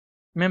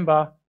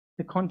 Remember,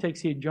 the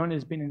context here, John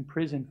has been in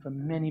prison for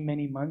many,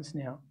 many months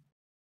now.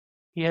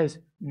 He has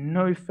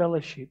no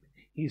fellowship.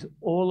 He's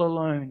all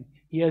alone.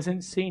 He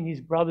hasn't seen his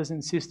brothers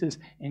and sisters,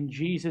 and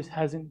Jesus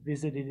hasn't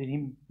visited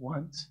him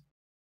once.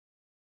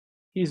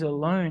 He's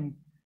alone,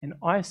 and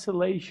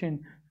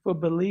isolation for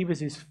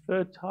believers is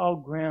fertile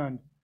ground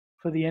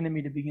for the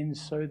enemy to begin to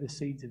sow the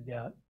seeds of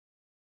doubt.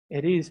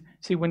 It is.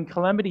 See, when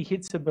calamity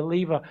hits a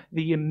believer,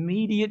 the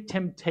immediate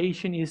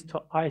temptation is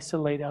to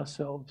isolate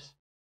ourselves.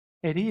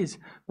 It is.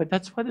 But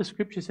that's why the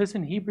scripture says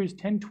in Hebrews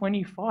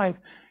 10:25,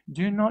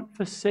 do not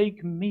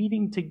forsake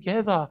meeting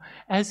together,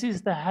 as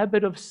is the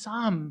habit of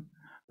some,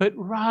 but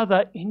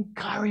rather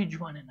encourage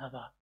one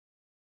another.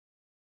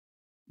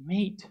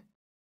 Meet.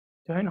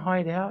 Don't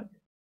hide out.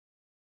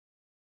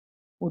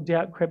 Well,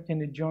 doubt crept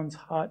into John's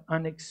heart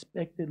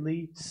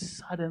unexpectedly,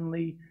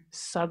 suddenly,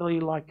 subtly,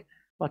 like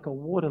a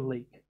water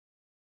leak.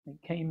 It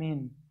came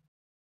in.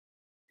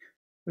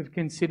 We've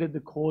considered the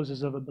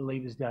causes of a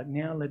believer's doubt.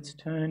 Now let's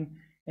turn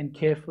and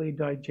carefully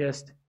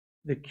digest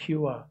the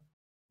cure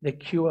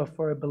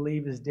for a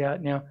believer's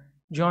doubt. Now,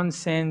 John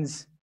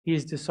sends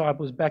his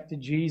disciples back to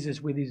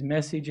Jesus with his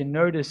message, and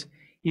notice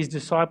his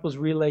disciples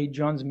relayed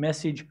John's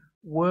message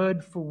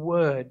word for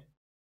word.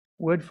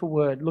 Word for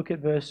word. Look at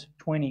verse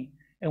 20.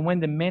 And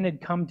when the men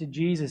had come to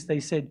Jesus, they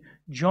said,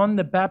 John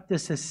the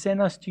Baptist has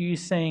sent us to you,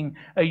 saying,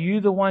 are you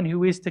the one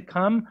who is to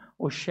come,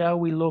 or shall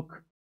we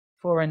look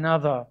for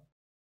another?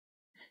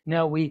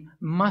 Now, we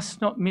must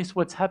not miss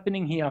what's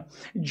happening here.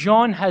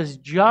 John has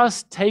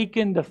just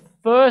taken the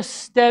first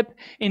step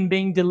in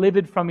being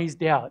delivered from his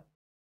doubt.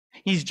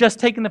 He's just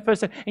taken the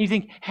first step. And you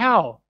think,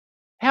 how?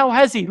 How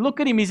has he?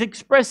 Look at him. He's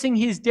expressing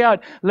his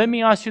doubt. Let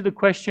me ask you the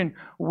question,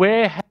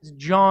 where has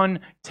John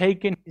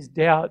taken his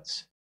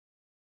doubts?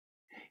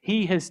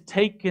 He has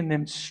taken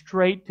them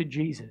straight to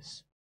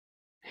Jesus.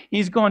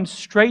 He's gone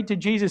straight to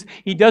Jesus.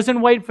 He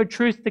doesn't wait for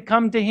truth to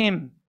come to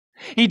him.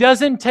 He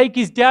doesn't take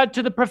his doubt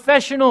to the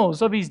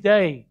professionals of his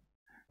day.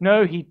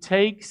 No, he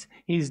takes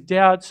his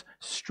doubts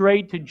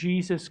straight to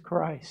Jesus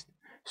Christ,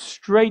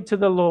 straight to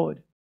the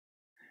Lord.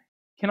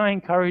 Can I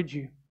encourage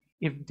you?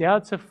 If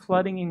doubts are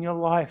flooding in your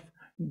life,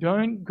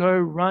 don't go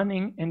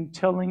running and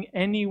telling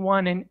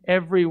anyone and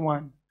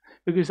everyone.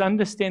 Because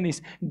understand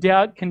this,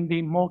 doubt can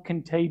be more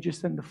contagious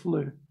than the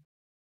flu.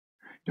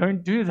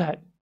 Don't do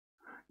that.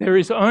 There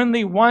is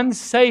only one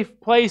safe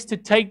place to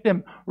take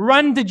them.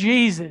 Run to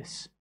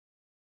Jesus.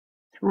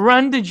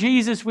 Run to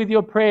Jesus with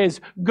your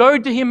prayers. Go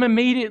to him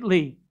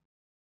immediately.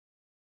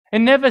 It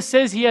never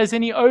says he has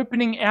any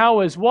opening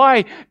hours.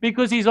 Why?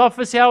 Because his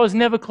office hours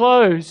never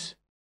close.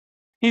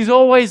 He's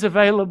always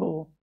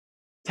available.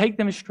 Take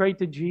them straight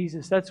to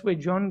Jesus. That's where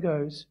John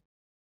goes.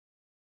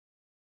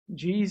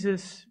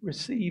 Jesus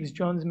receives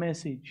John's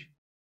message,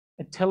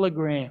 a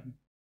telegram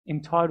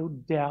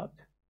entitled Doubt.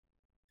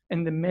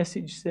 And the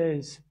message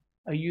says,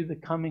 are you the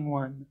coming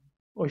one,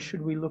 or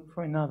should we look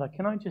for another?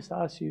 Can I just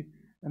ask you,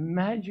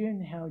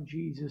 imagine how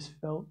Jesus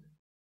felt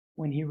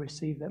when he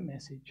received that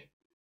message.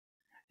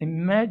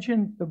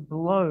 Imagine the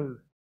blow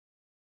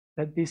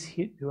that this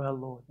hit to our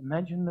Lord.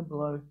 Imagine the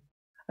blow.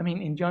 I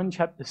mean, in John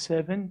chapter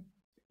 7,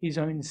 his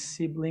own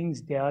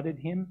siblings doubted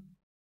him.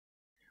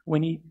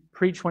 When he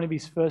preached one of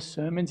his first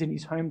sermons in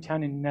his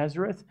hometown in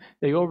Nazareth,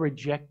 they all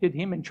rejected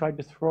him and tried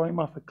to throw him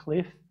off a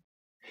cliff.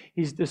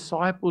 His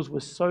disciples were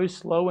so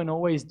slow and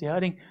always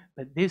doubting,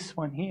 but this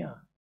one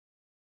here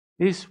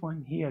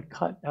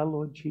cut our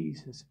Lord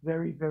Jesus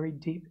very, very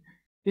deep.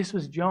 This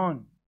was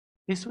John.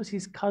 This was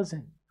his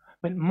cousin.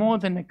 But more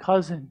than a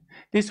cousin,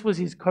 this was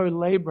his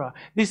co-laborer.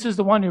 This was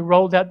the one who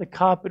rolled out the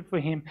carpet for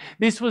him.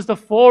 This was the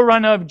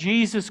forerunner of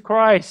Jesus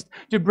Christ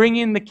to bring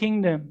in the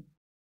kingdom.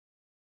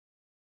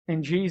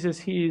 And Jesus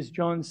hears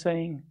John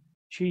saying,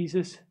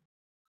 Jesus,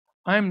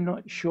 I'm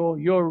not sure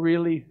you're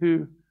really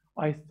who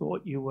I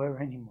thought you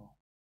were anymore.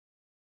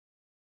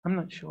 I'm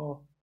not sure.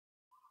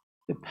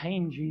 The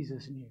pain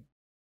Jesus knew.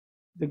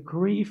 The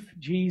grief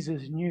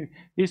Jesus knew.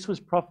 This was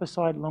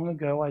prophesied long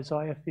ago,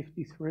 Isaiah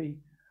 53,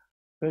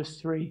 verse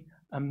 3.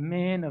 A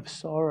man of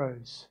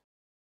sorrows,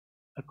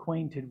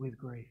 acquainted with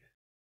grief.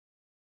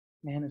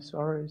 Man of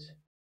sorrows.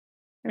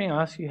 Let me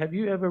ask you, have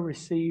you ever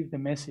received a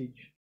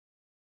message?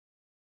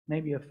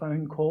 Maybe a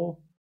phone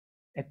call,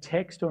 a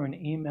text or an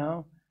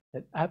email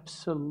that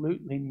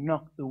absolutely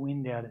knocked the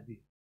wind out of you.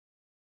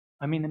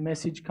 I mean, the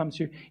message comes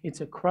through,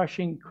 it's a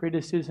crushing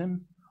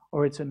criticism,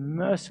 or it's a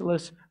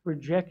merciless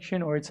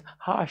rejection, or it's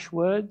harsh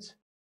words.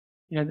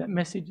 You know, that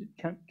message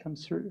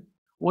comes through.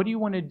 What do you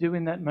want to do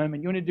in that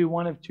moment? You want to do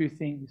one of two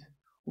things.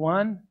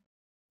 One,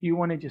 you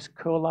want to just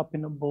curl up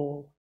in a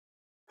ball,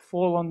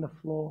 fall on the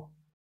floor.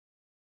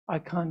 I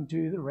can't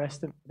do the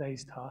rest of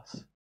today's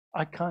tasks.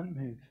 I can't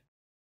move.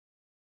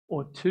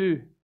 Or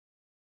two,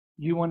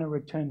 you want to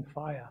return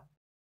fire.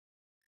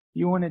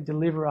 You want to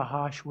deliver a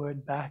harsh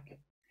word back,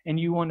 and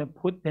you want to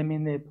put them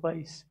in their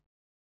place.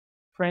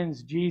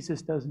 Friends,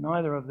 Jesus does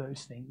neither of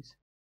those things.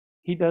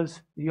 He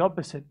does the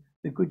opposite.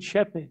 The good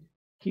shepherd,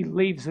 he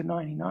leaves the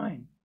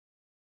 99.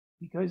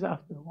 He goes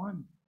after the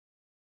one.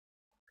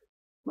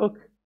 Look,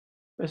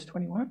 verse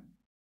 21.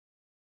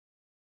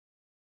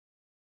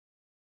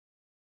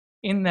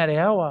 In that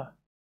hour,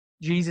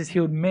 Jesus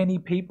healed many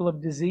people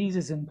of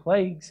diseases and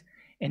plagues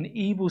and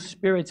evil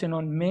spirits, and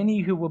on many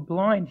who were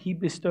blind, he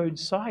bestowed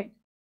sight.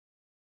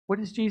 What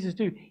does Jesus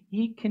do?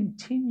 He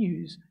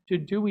continues to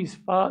do his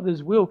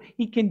Father's will.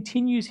 He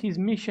continues his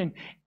mission,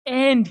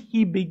 and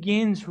he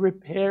begins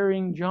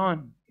repairing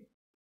John.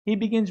 He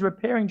begins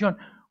repairing John.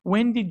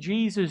 When did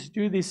Jesus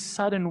do this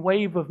sudden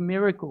wave of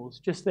miracles?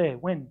 Just there.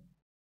 When?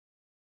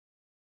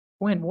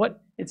 When?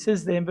 What? It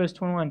says there in verse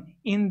 21,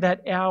 in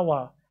that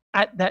hour,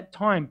 at that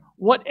time.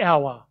 What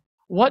hour?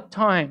 What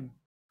time?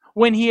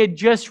 When he had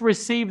just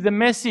received the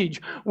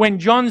message, when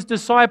John's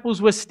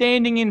disciples were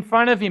standing in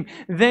front of him,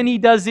 then he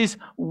does this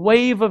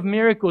wave of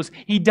miracles.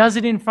 He does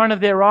it in front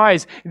of their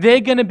eyes. They're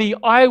going to be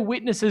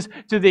eyewitnesses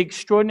to the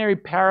extraordinary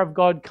power of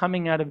God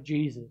coming out of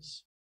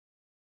Jesus.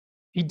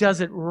 He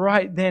does it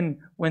right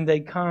then when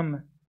they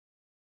come.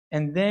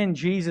 And then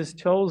Jesus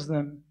tells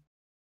them,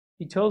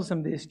 he tells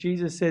them this.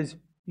 Jesus says,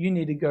 you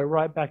need to go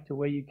right back to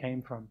where you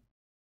came from.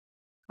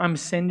 I'm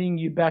sending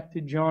you back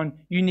to John.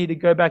 You need to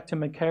go back to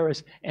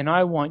Machaerus, and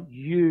I want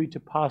you to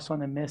pass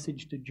on a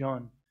message to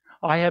John.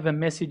 I have a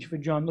message for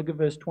John. Look at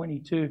verse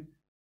 22.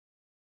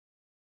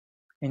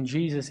 And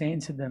Jesus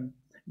answered them,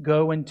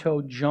 go and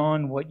tell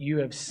John what you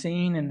have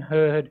seen and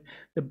heard.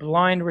 The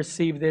blind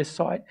receive their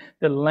sight,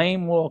 the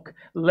lame walk,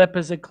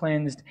 lepers are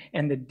cleansed,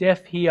 and the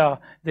deaf hear.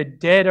 The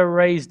dead are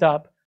raised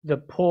up, the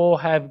poor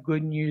have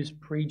good news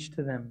preached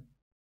to them.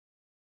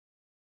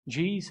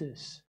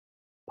 Jesus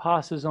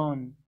passes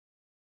on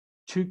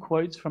 2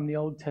 quotes from the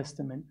Old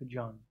Testament for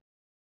John.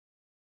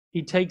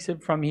 He takes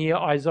it from here,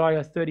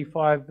 Isaiah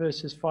 35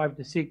 verses 5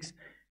 to 6.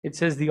 It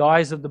says, the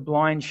eyes of the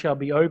blind shall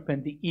be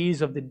opened, the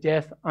ears of the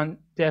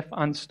deaf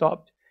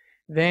unstopped.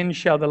 Then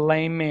shall the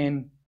lame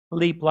man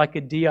leap like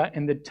a deer,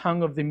 and the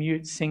tongue of the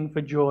mute sing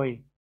for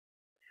joy.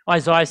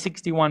 Isaiah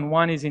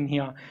 61:1 is in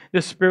here.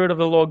 The Spirit of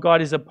the Lord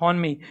God is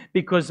upon me,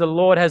 because the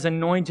Lord has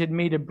anointed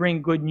me to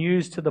bring good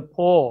news to the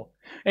poor.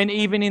 And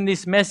even in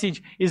this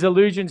message is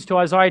allusions to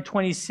Isaiah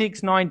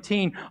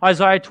 26:19,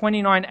 Isaiah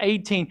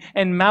 29:18,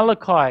 and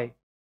Malachi.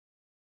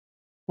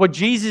 What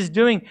Jesus is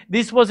doing,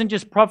 this wasn't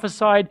just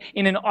prophesied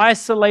in an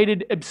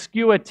isolated,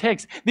 obscure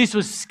text. This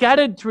was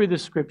scattered through the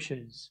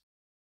scriptures.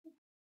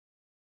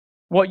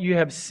 What you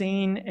have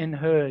seen and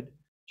heard,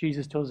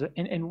 Jesus tells us.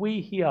 And we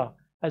here,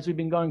 as we've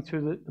been going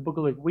through the book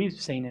of Luke, we've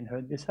seen and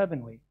heard this,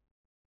 haven't we?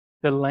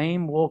 The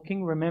lame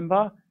walking,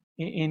 remember,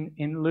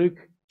 in Luke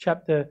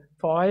chapter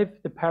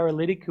 5, the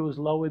paralytic who was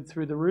lowered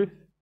through the roof.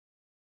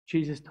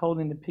 Jesus told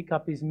him to pick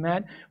up his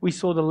mat. We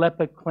saw the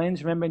leper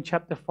cleansed, remember in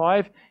chapter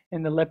 5?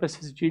 And the leper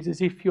says, Jesus,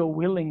 if you're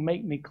willing,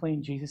 make me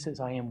clean. Jesus says,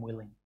 I am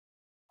willing.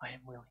 I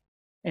am willing.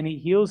 And he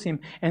heals him.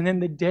 And then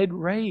the dead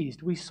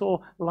raised. We saw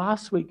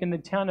last week in the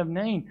town of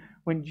Nain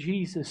when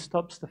Jesus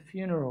stops the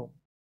funeral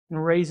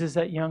and raises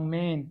that young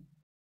man.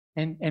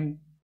 And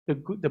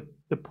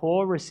the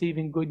poor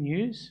receiving good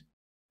news,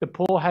 the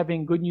poor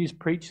having good news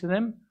preached to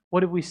them.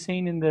 What have we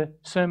seen in the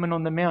Sermon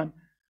on the Mount?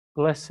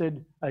 Blessed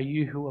are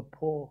you who are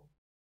poor,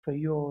 for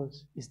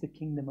yours is the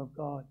kingdom of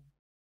God.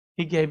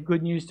 He gave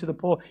good news to the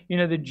poor. You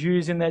know, the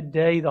Jews in that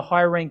day, the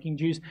high-ranking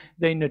Jews,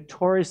 they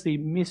notoriously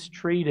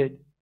mistreated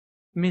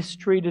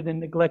and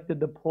neglected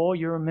the poor.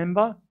 You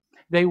remember?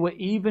 They were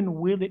even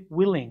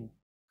willing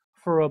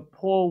for a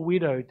poor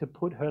widow to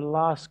put her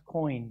last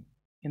coin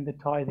in the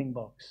tithing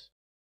box.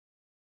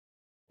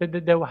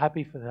 They were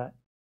happy for that.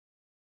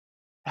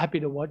 Happy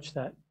to watch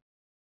that.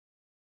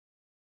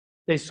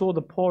 They saw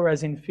the poor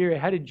as inferior.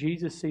 How did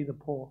Jesus see the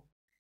poor?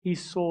 He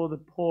saw the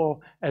poor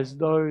as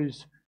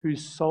those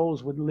whose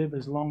souls would live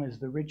as long as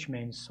the rich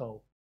man's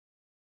soul.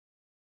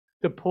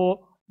 The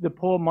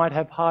poor might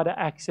have harder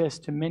access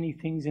to many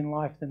things in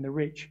life than the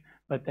rich,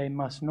 but they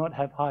must not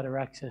have harder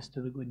access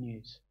to the good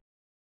news.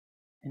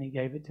 And he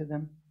gave it to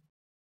them.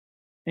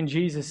 And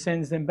Jesus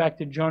sends them back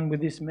to John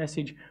with this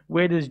message.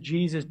 Where does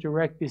Jesus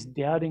direct this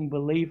doubting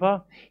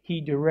believer?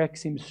 He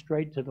directs him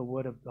straight to the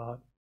Word of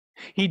God.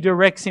 He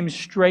directs him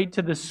straight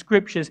to the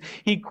scriptures.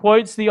 He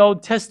quotes the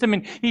Old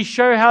Testament. He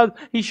shows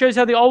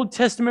how the Old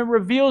Testament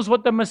reveals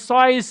what the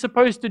Messiah is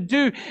supposed to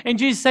do. And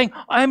Jesus is saying,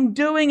 I'm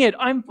doing it.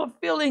 I'm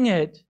fulfilling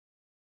it.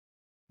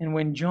 And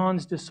when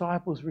John's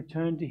disciples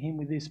returned to him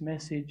with this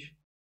message,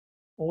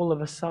 all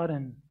of a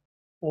sudden,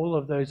 all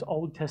of those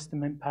Old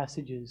Testament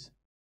passages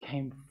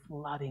came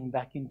flooding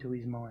back into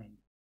his mind.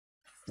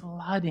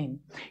 Flooding.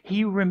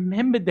 He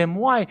remembered them.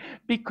 Why?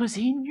 Because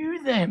he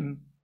knew them.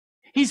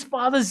 His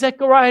father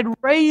Zechariah had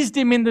raised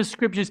him in the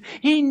scriptures.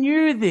 He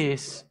knew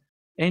this.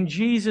 And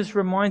Jesus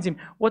reminds him,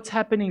 what's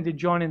happening to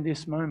John in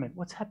this moment?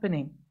 What's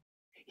happening?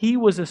 He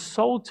was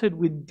assaulted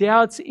with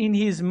doubts in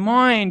his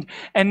mind,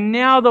 and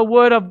now the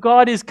Word of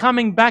God is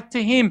coming back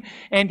to him,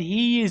 and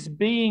he is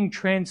being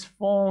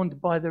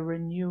transformed by the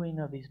renewing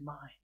of his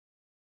mind.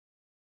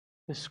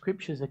 The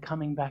scriptures are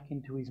coming back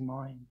into his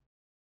mind,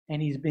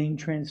 and he's being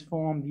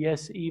transformed.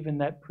 Yes, even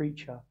that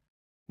preacher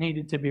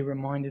needed to be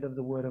reminded of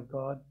the Word of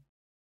God.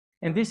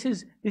 And this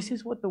is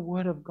what the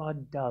Word of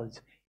God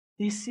does.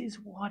 This is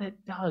what it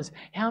does.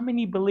 How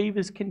many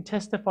believers can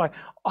testify?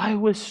 I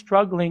was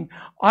struggling.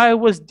 I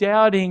was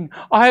doubting.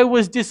 I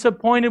was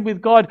disappointed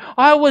with God.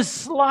 I was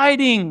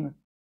sliding.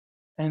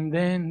 And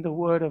then the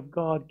Word of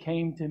God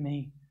came to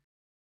me.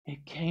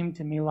 It came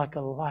to me like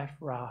a life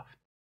raft.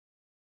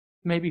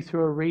 Maybe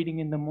through a reading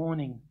in the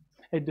morning,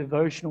 a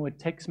devotional, a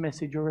text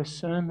message, or a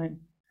sermon.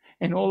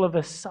 And all of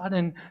a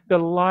sudden, the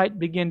light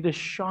began to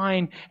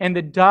shine, and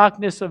the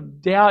darkness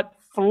of doubt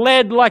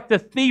fled like the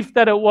thief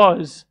that it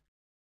was.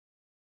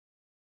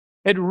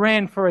 It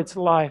ran for its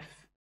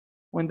life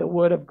when the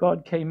Word of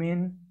God came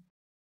in.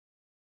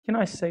 Can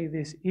I say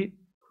this? It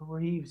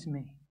grieves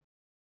me.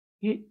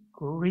 It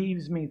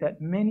grieves me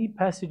that many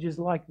passages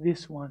like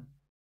this one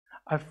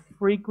are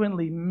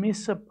frequently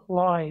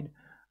misapplied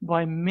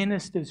by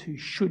ministers who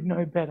should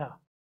know better.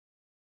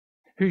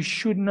 Who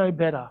should know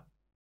better.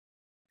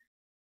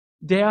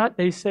 Doubt,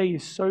 they say,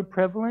 is so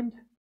prevalent.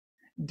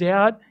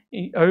 Doubt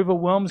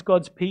overwhelms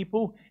God's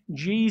people.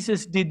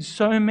 Jesus did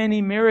so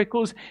many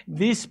miracles.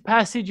 This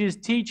passage is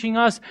teaching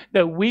us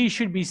that we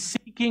should be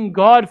seeking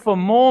God for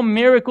more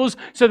miracles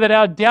so that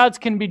our doubts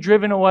can be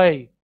driven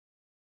away.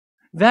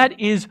 That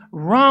is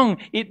wrong.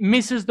 It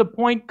misses the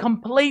point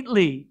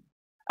completely.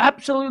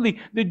 Absolutely.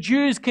 The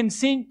Jews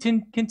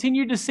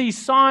continued to see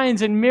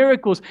signs and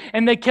miracles,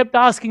 and they kept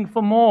asking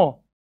for more.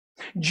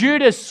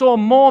 Judas saw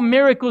more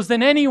miracles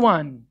than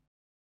anyone,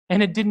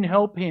 and it didn't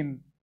help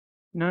him.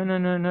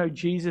 No.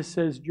 Jesus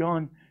says,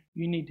 John,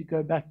 you need to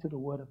go back to the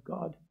Word of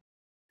God.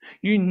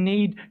 You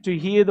need to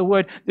hear the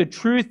Word. The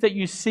truth that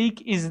you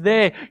seek is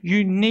there.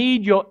 You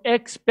need your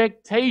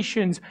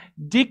expectations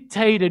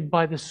dictated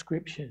by the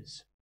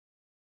Scriptures.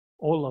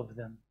 All of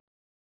them.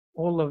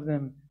 All of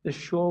them. The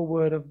sure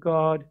Word of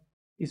God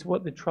is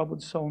what the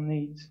troubled soul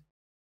needs.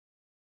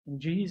 And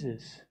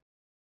Jesus,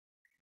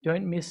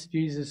 don't miss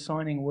Jesus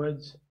signing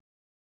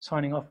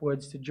off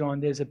words to John.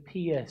 There's a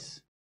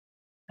P.S.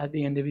 at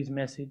the end of his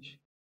message.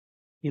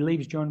 He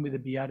leaves John with a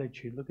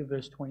beatitude. Look at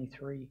verse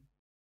 23.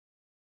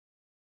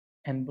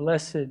 And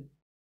blessed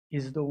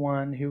is the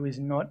one who is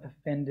not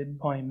offended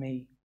by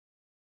me.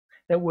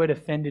 That word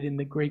offended in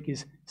the Greek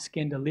is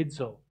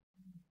scandalizo,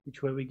 which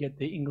is where we get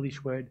the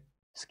English word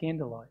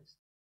scandalized.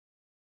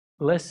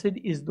 Blessed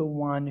is the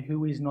one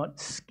who is not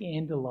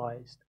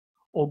scandalized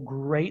or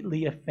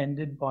greatly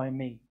offended by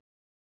me.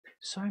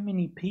 So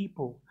many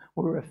people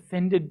were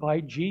offended by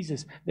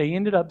Jesus. They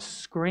ended up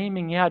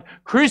screaming out,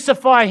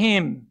 "Crucify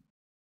him!"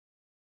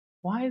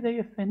 Why are they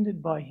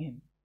offended by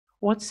him?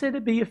 What's there to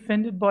be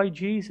offended by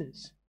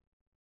Jesus?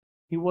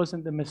 He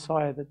wasn't the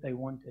Messiah that they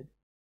wanted.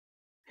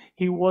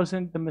 He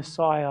wasn't the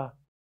Messiah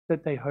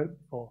that they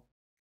hoped for.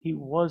 He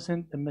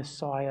wasn't the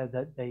Messiah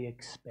that they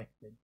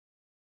expected.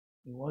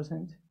 He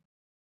wasn't.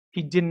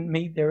 He didn't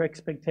meet their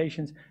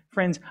expectations.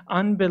 Friends,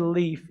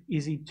 unbelief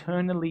is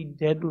eternally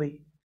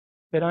deadly.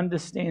 But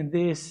understand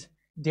this,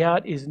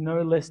 doubt is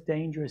no less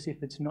dangerous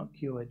if it's not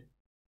cured.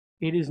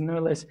 It is no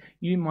less.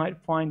 You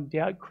might find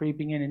doubt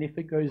creeping in, and if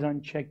it goes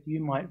unchecked, you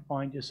might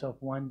find yourself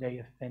one day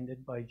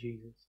offended by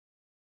Jesus.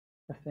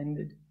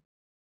 Offended.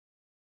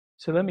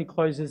 So let me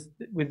close this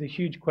with a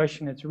huge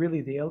question. It's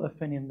really the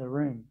elephant in the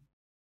room.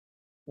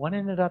 What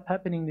ended up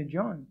happening to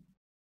John?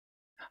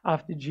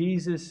 After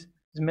Jesus'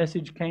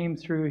 message came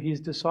through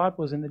his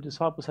disciples and the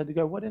disciples had to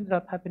go, what ended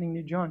up happening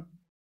to John?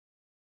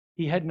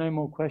 He had no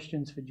more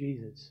questions for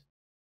Jesus.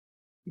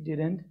 He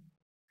didn't.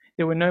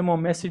 There were no more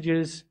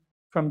messages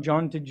from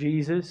John to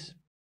Jesus.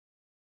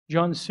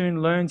 John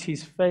soon learns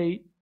his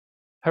fate.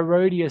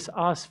 Herodias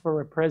asks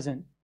for a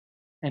present,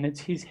 and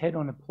it's his head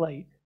on a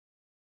plate.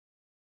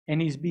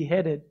 And he's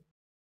beheaded.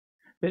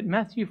 But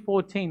Matthew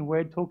 14, where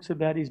it talks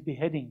about his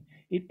beheading,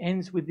 it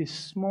ends with this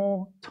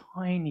small,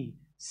 tiny,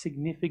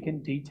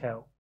 significant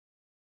detail.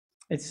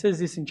 It says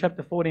this in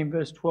chapter 14,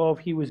 verse 12,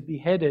 he was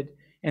beheaded.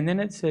 And then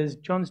it says,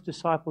 John's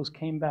disciples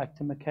came back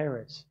to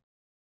Machaerus.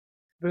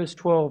 Verse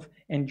 12,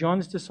 and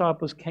John's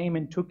disciples came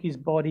and took his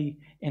body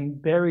and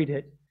buried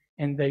it,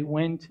 and they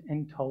went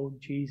and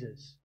told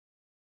Jesus.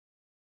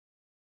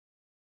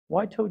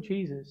 Why tell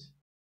Jesus?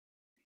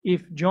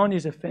 If John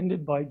is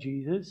offended by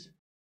Jesus,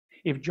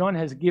 if John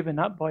has given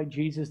up by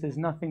Jesus, there's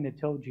nothing to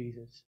tell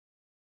Jesus.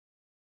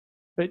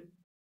 But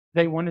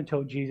they want to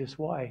tell Jesus.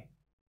 Why?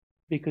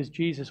 Because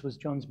Jesus was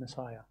John's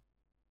Messiah.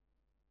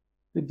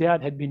 The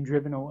doubt had been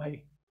driven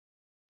away.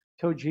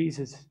 Tell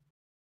Jesus,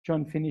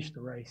 John finished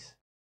the race.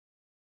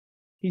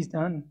 He's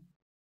done.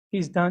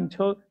 He's done.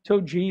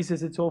 Tell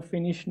Jesus it's all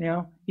finished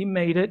now. He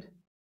made it.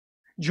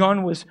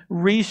 John was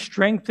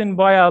re-strengthened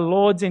by our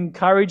Lord's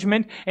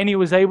encouragement, and he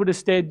was able to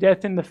stare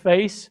death in the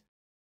face.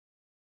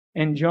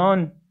 And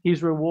John,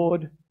 his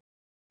reward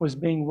was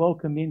being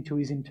welcomed into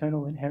his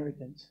eternal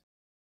inheritance.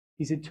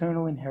 His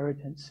eternal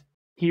inheritance.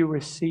 He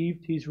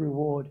received his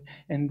reward,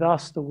 and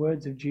thus the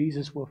words of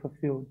Jesus were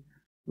fulfilled.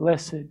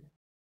 Blessed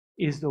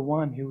is the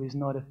one who is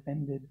not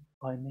offended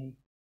by me.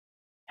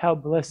 How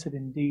blessed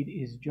indeed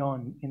is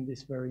John in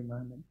this very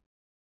moment.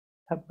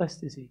 How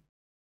blessed is he?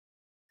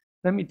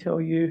 Let me tell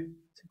you,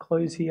 to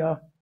close here,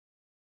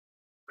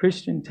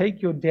 Christian,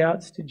 take your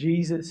doubts to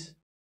Jesus.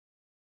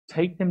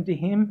 Take them to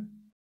Him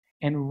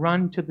and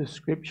run to the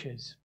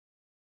Scriptures.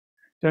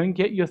 Don't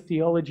get your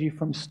theology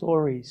from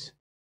stories.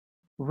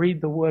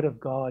 Read the Word of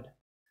God.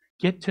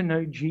 Get to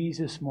know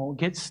Jesus more.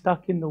 Get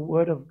stuck in the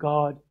Word of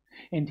God,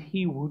 and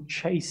He will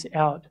chase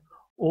out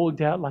all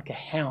doubt like a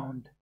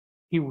hound.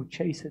 He will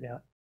chase it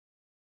out.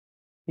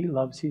 He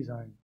loves His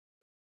own.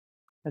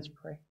 Let's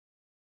pray.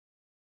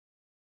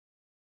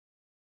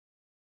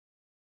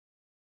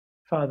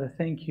 Father,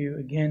 thank you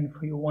again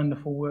for your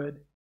wonderful word.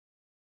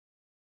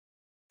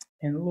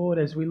 And Lord,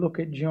 as we look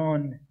at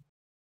John,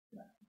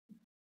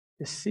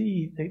 to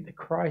see the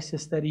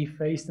crisis that he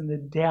faced and the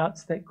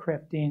doubts that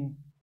crept in,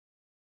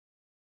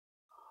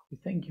 we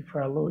thank you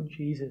for our Lord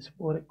Jesus.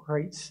 What a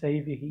great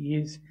Savior He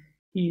is.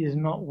 He is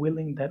not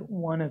willing that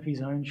one of His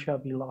own shall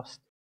be lost.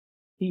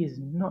 He is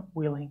not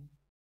willing.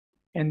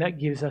 And that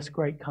gives us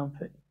great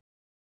comfort,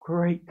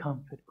 great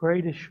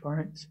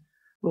assurance.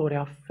 Lord,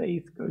 our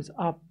faith goes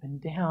up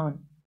and down,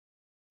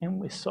 and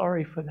we're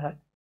sorry for that.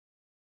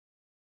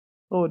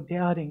 Lord,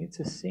 doubting, it's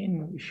a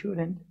sin. We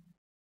shouldn't.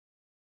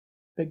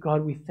 But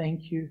God, we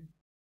thank you.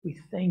 We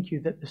thank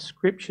you that the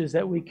Scriptures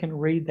that we can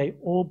read, they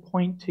all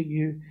point to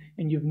you,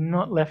 and you've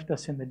not left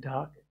us in the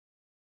dark.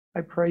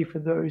 I pray for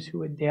those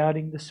who are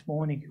doubting this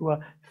morning, who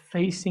are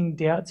facing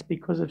doubts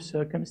because of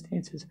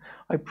circumstances.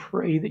 I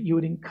pray that you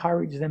would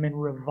encourage them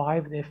and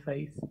revive their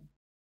faith.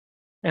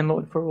 And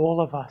Lord, for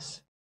all of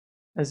us,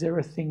 as there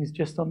are things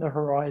just on the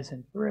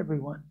horizon for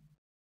everyone,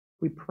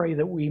 we pray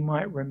that we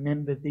might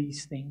remember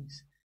these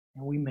things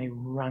and we may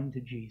run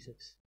to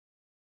Jesus.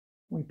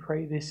 We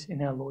pray this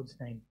in our Lord's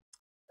name.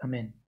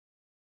 Amen.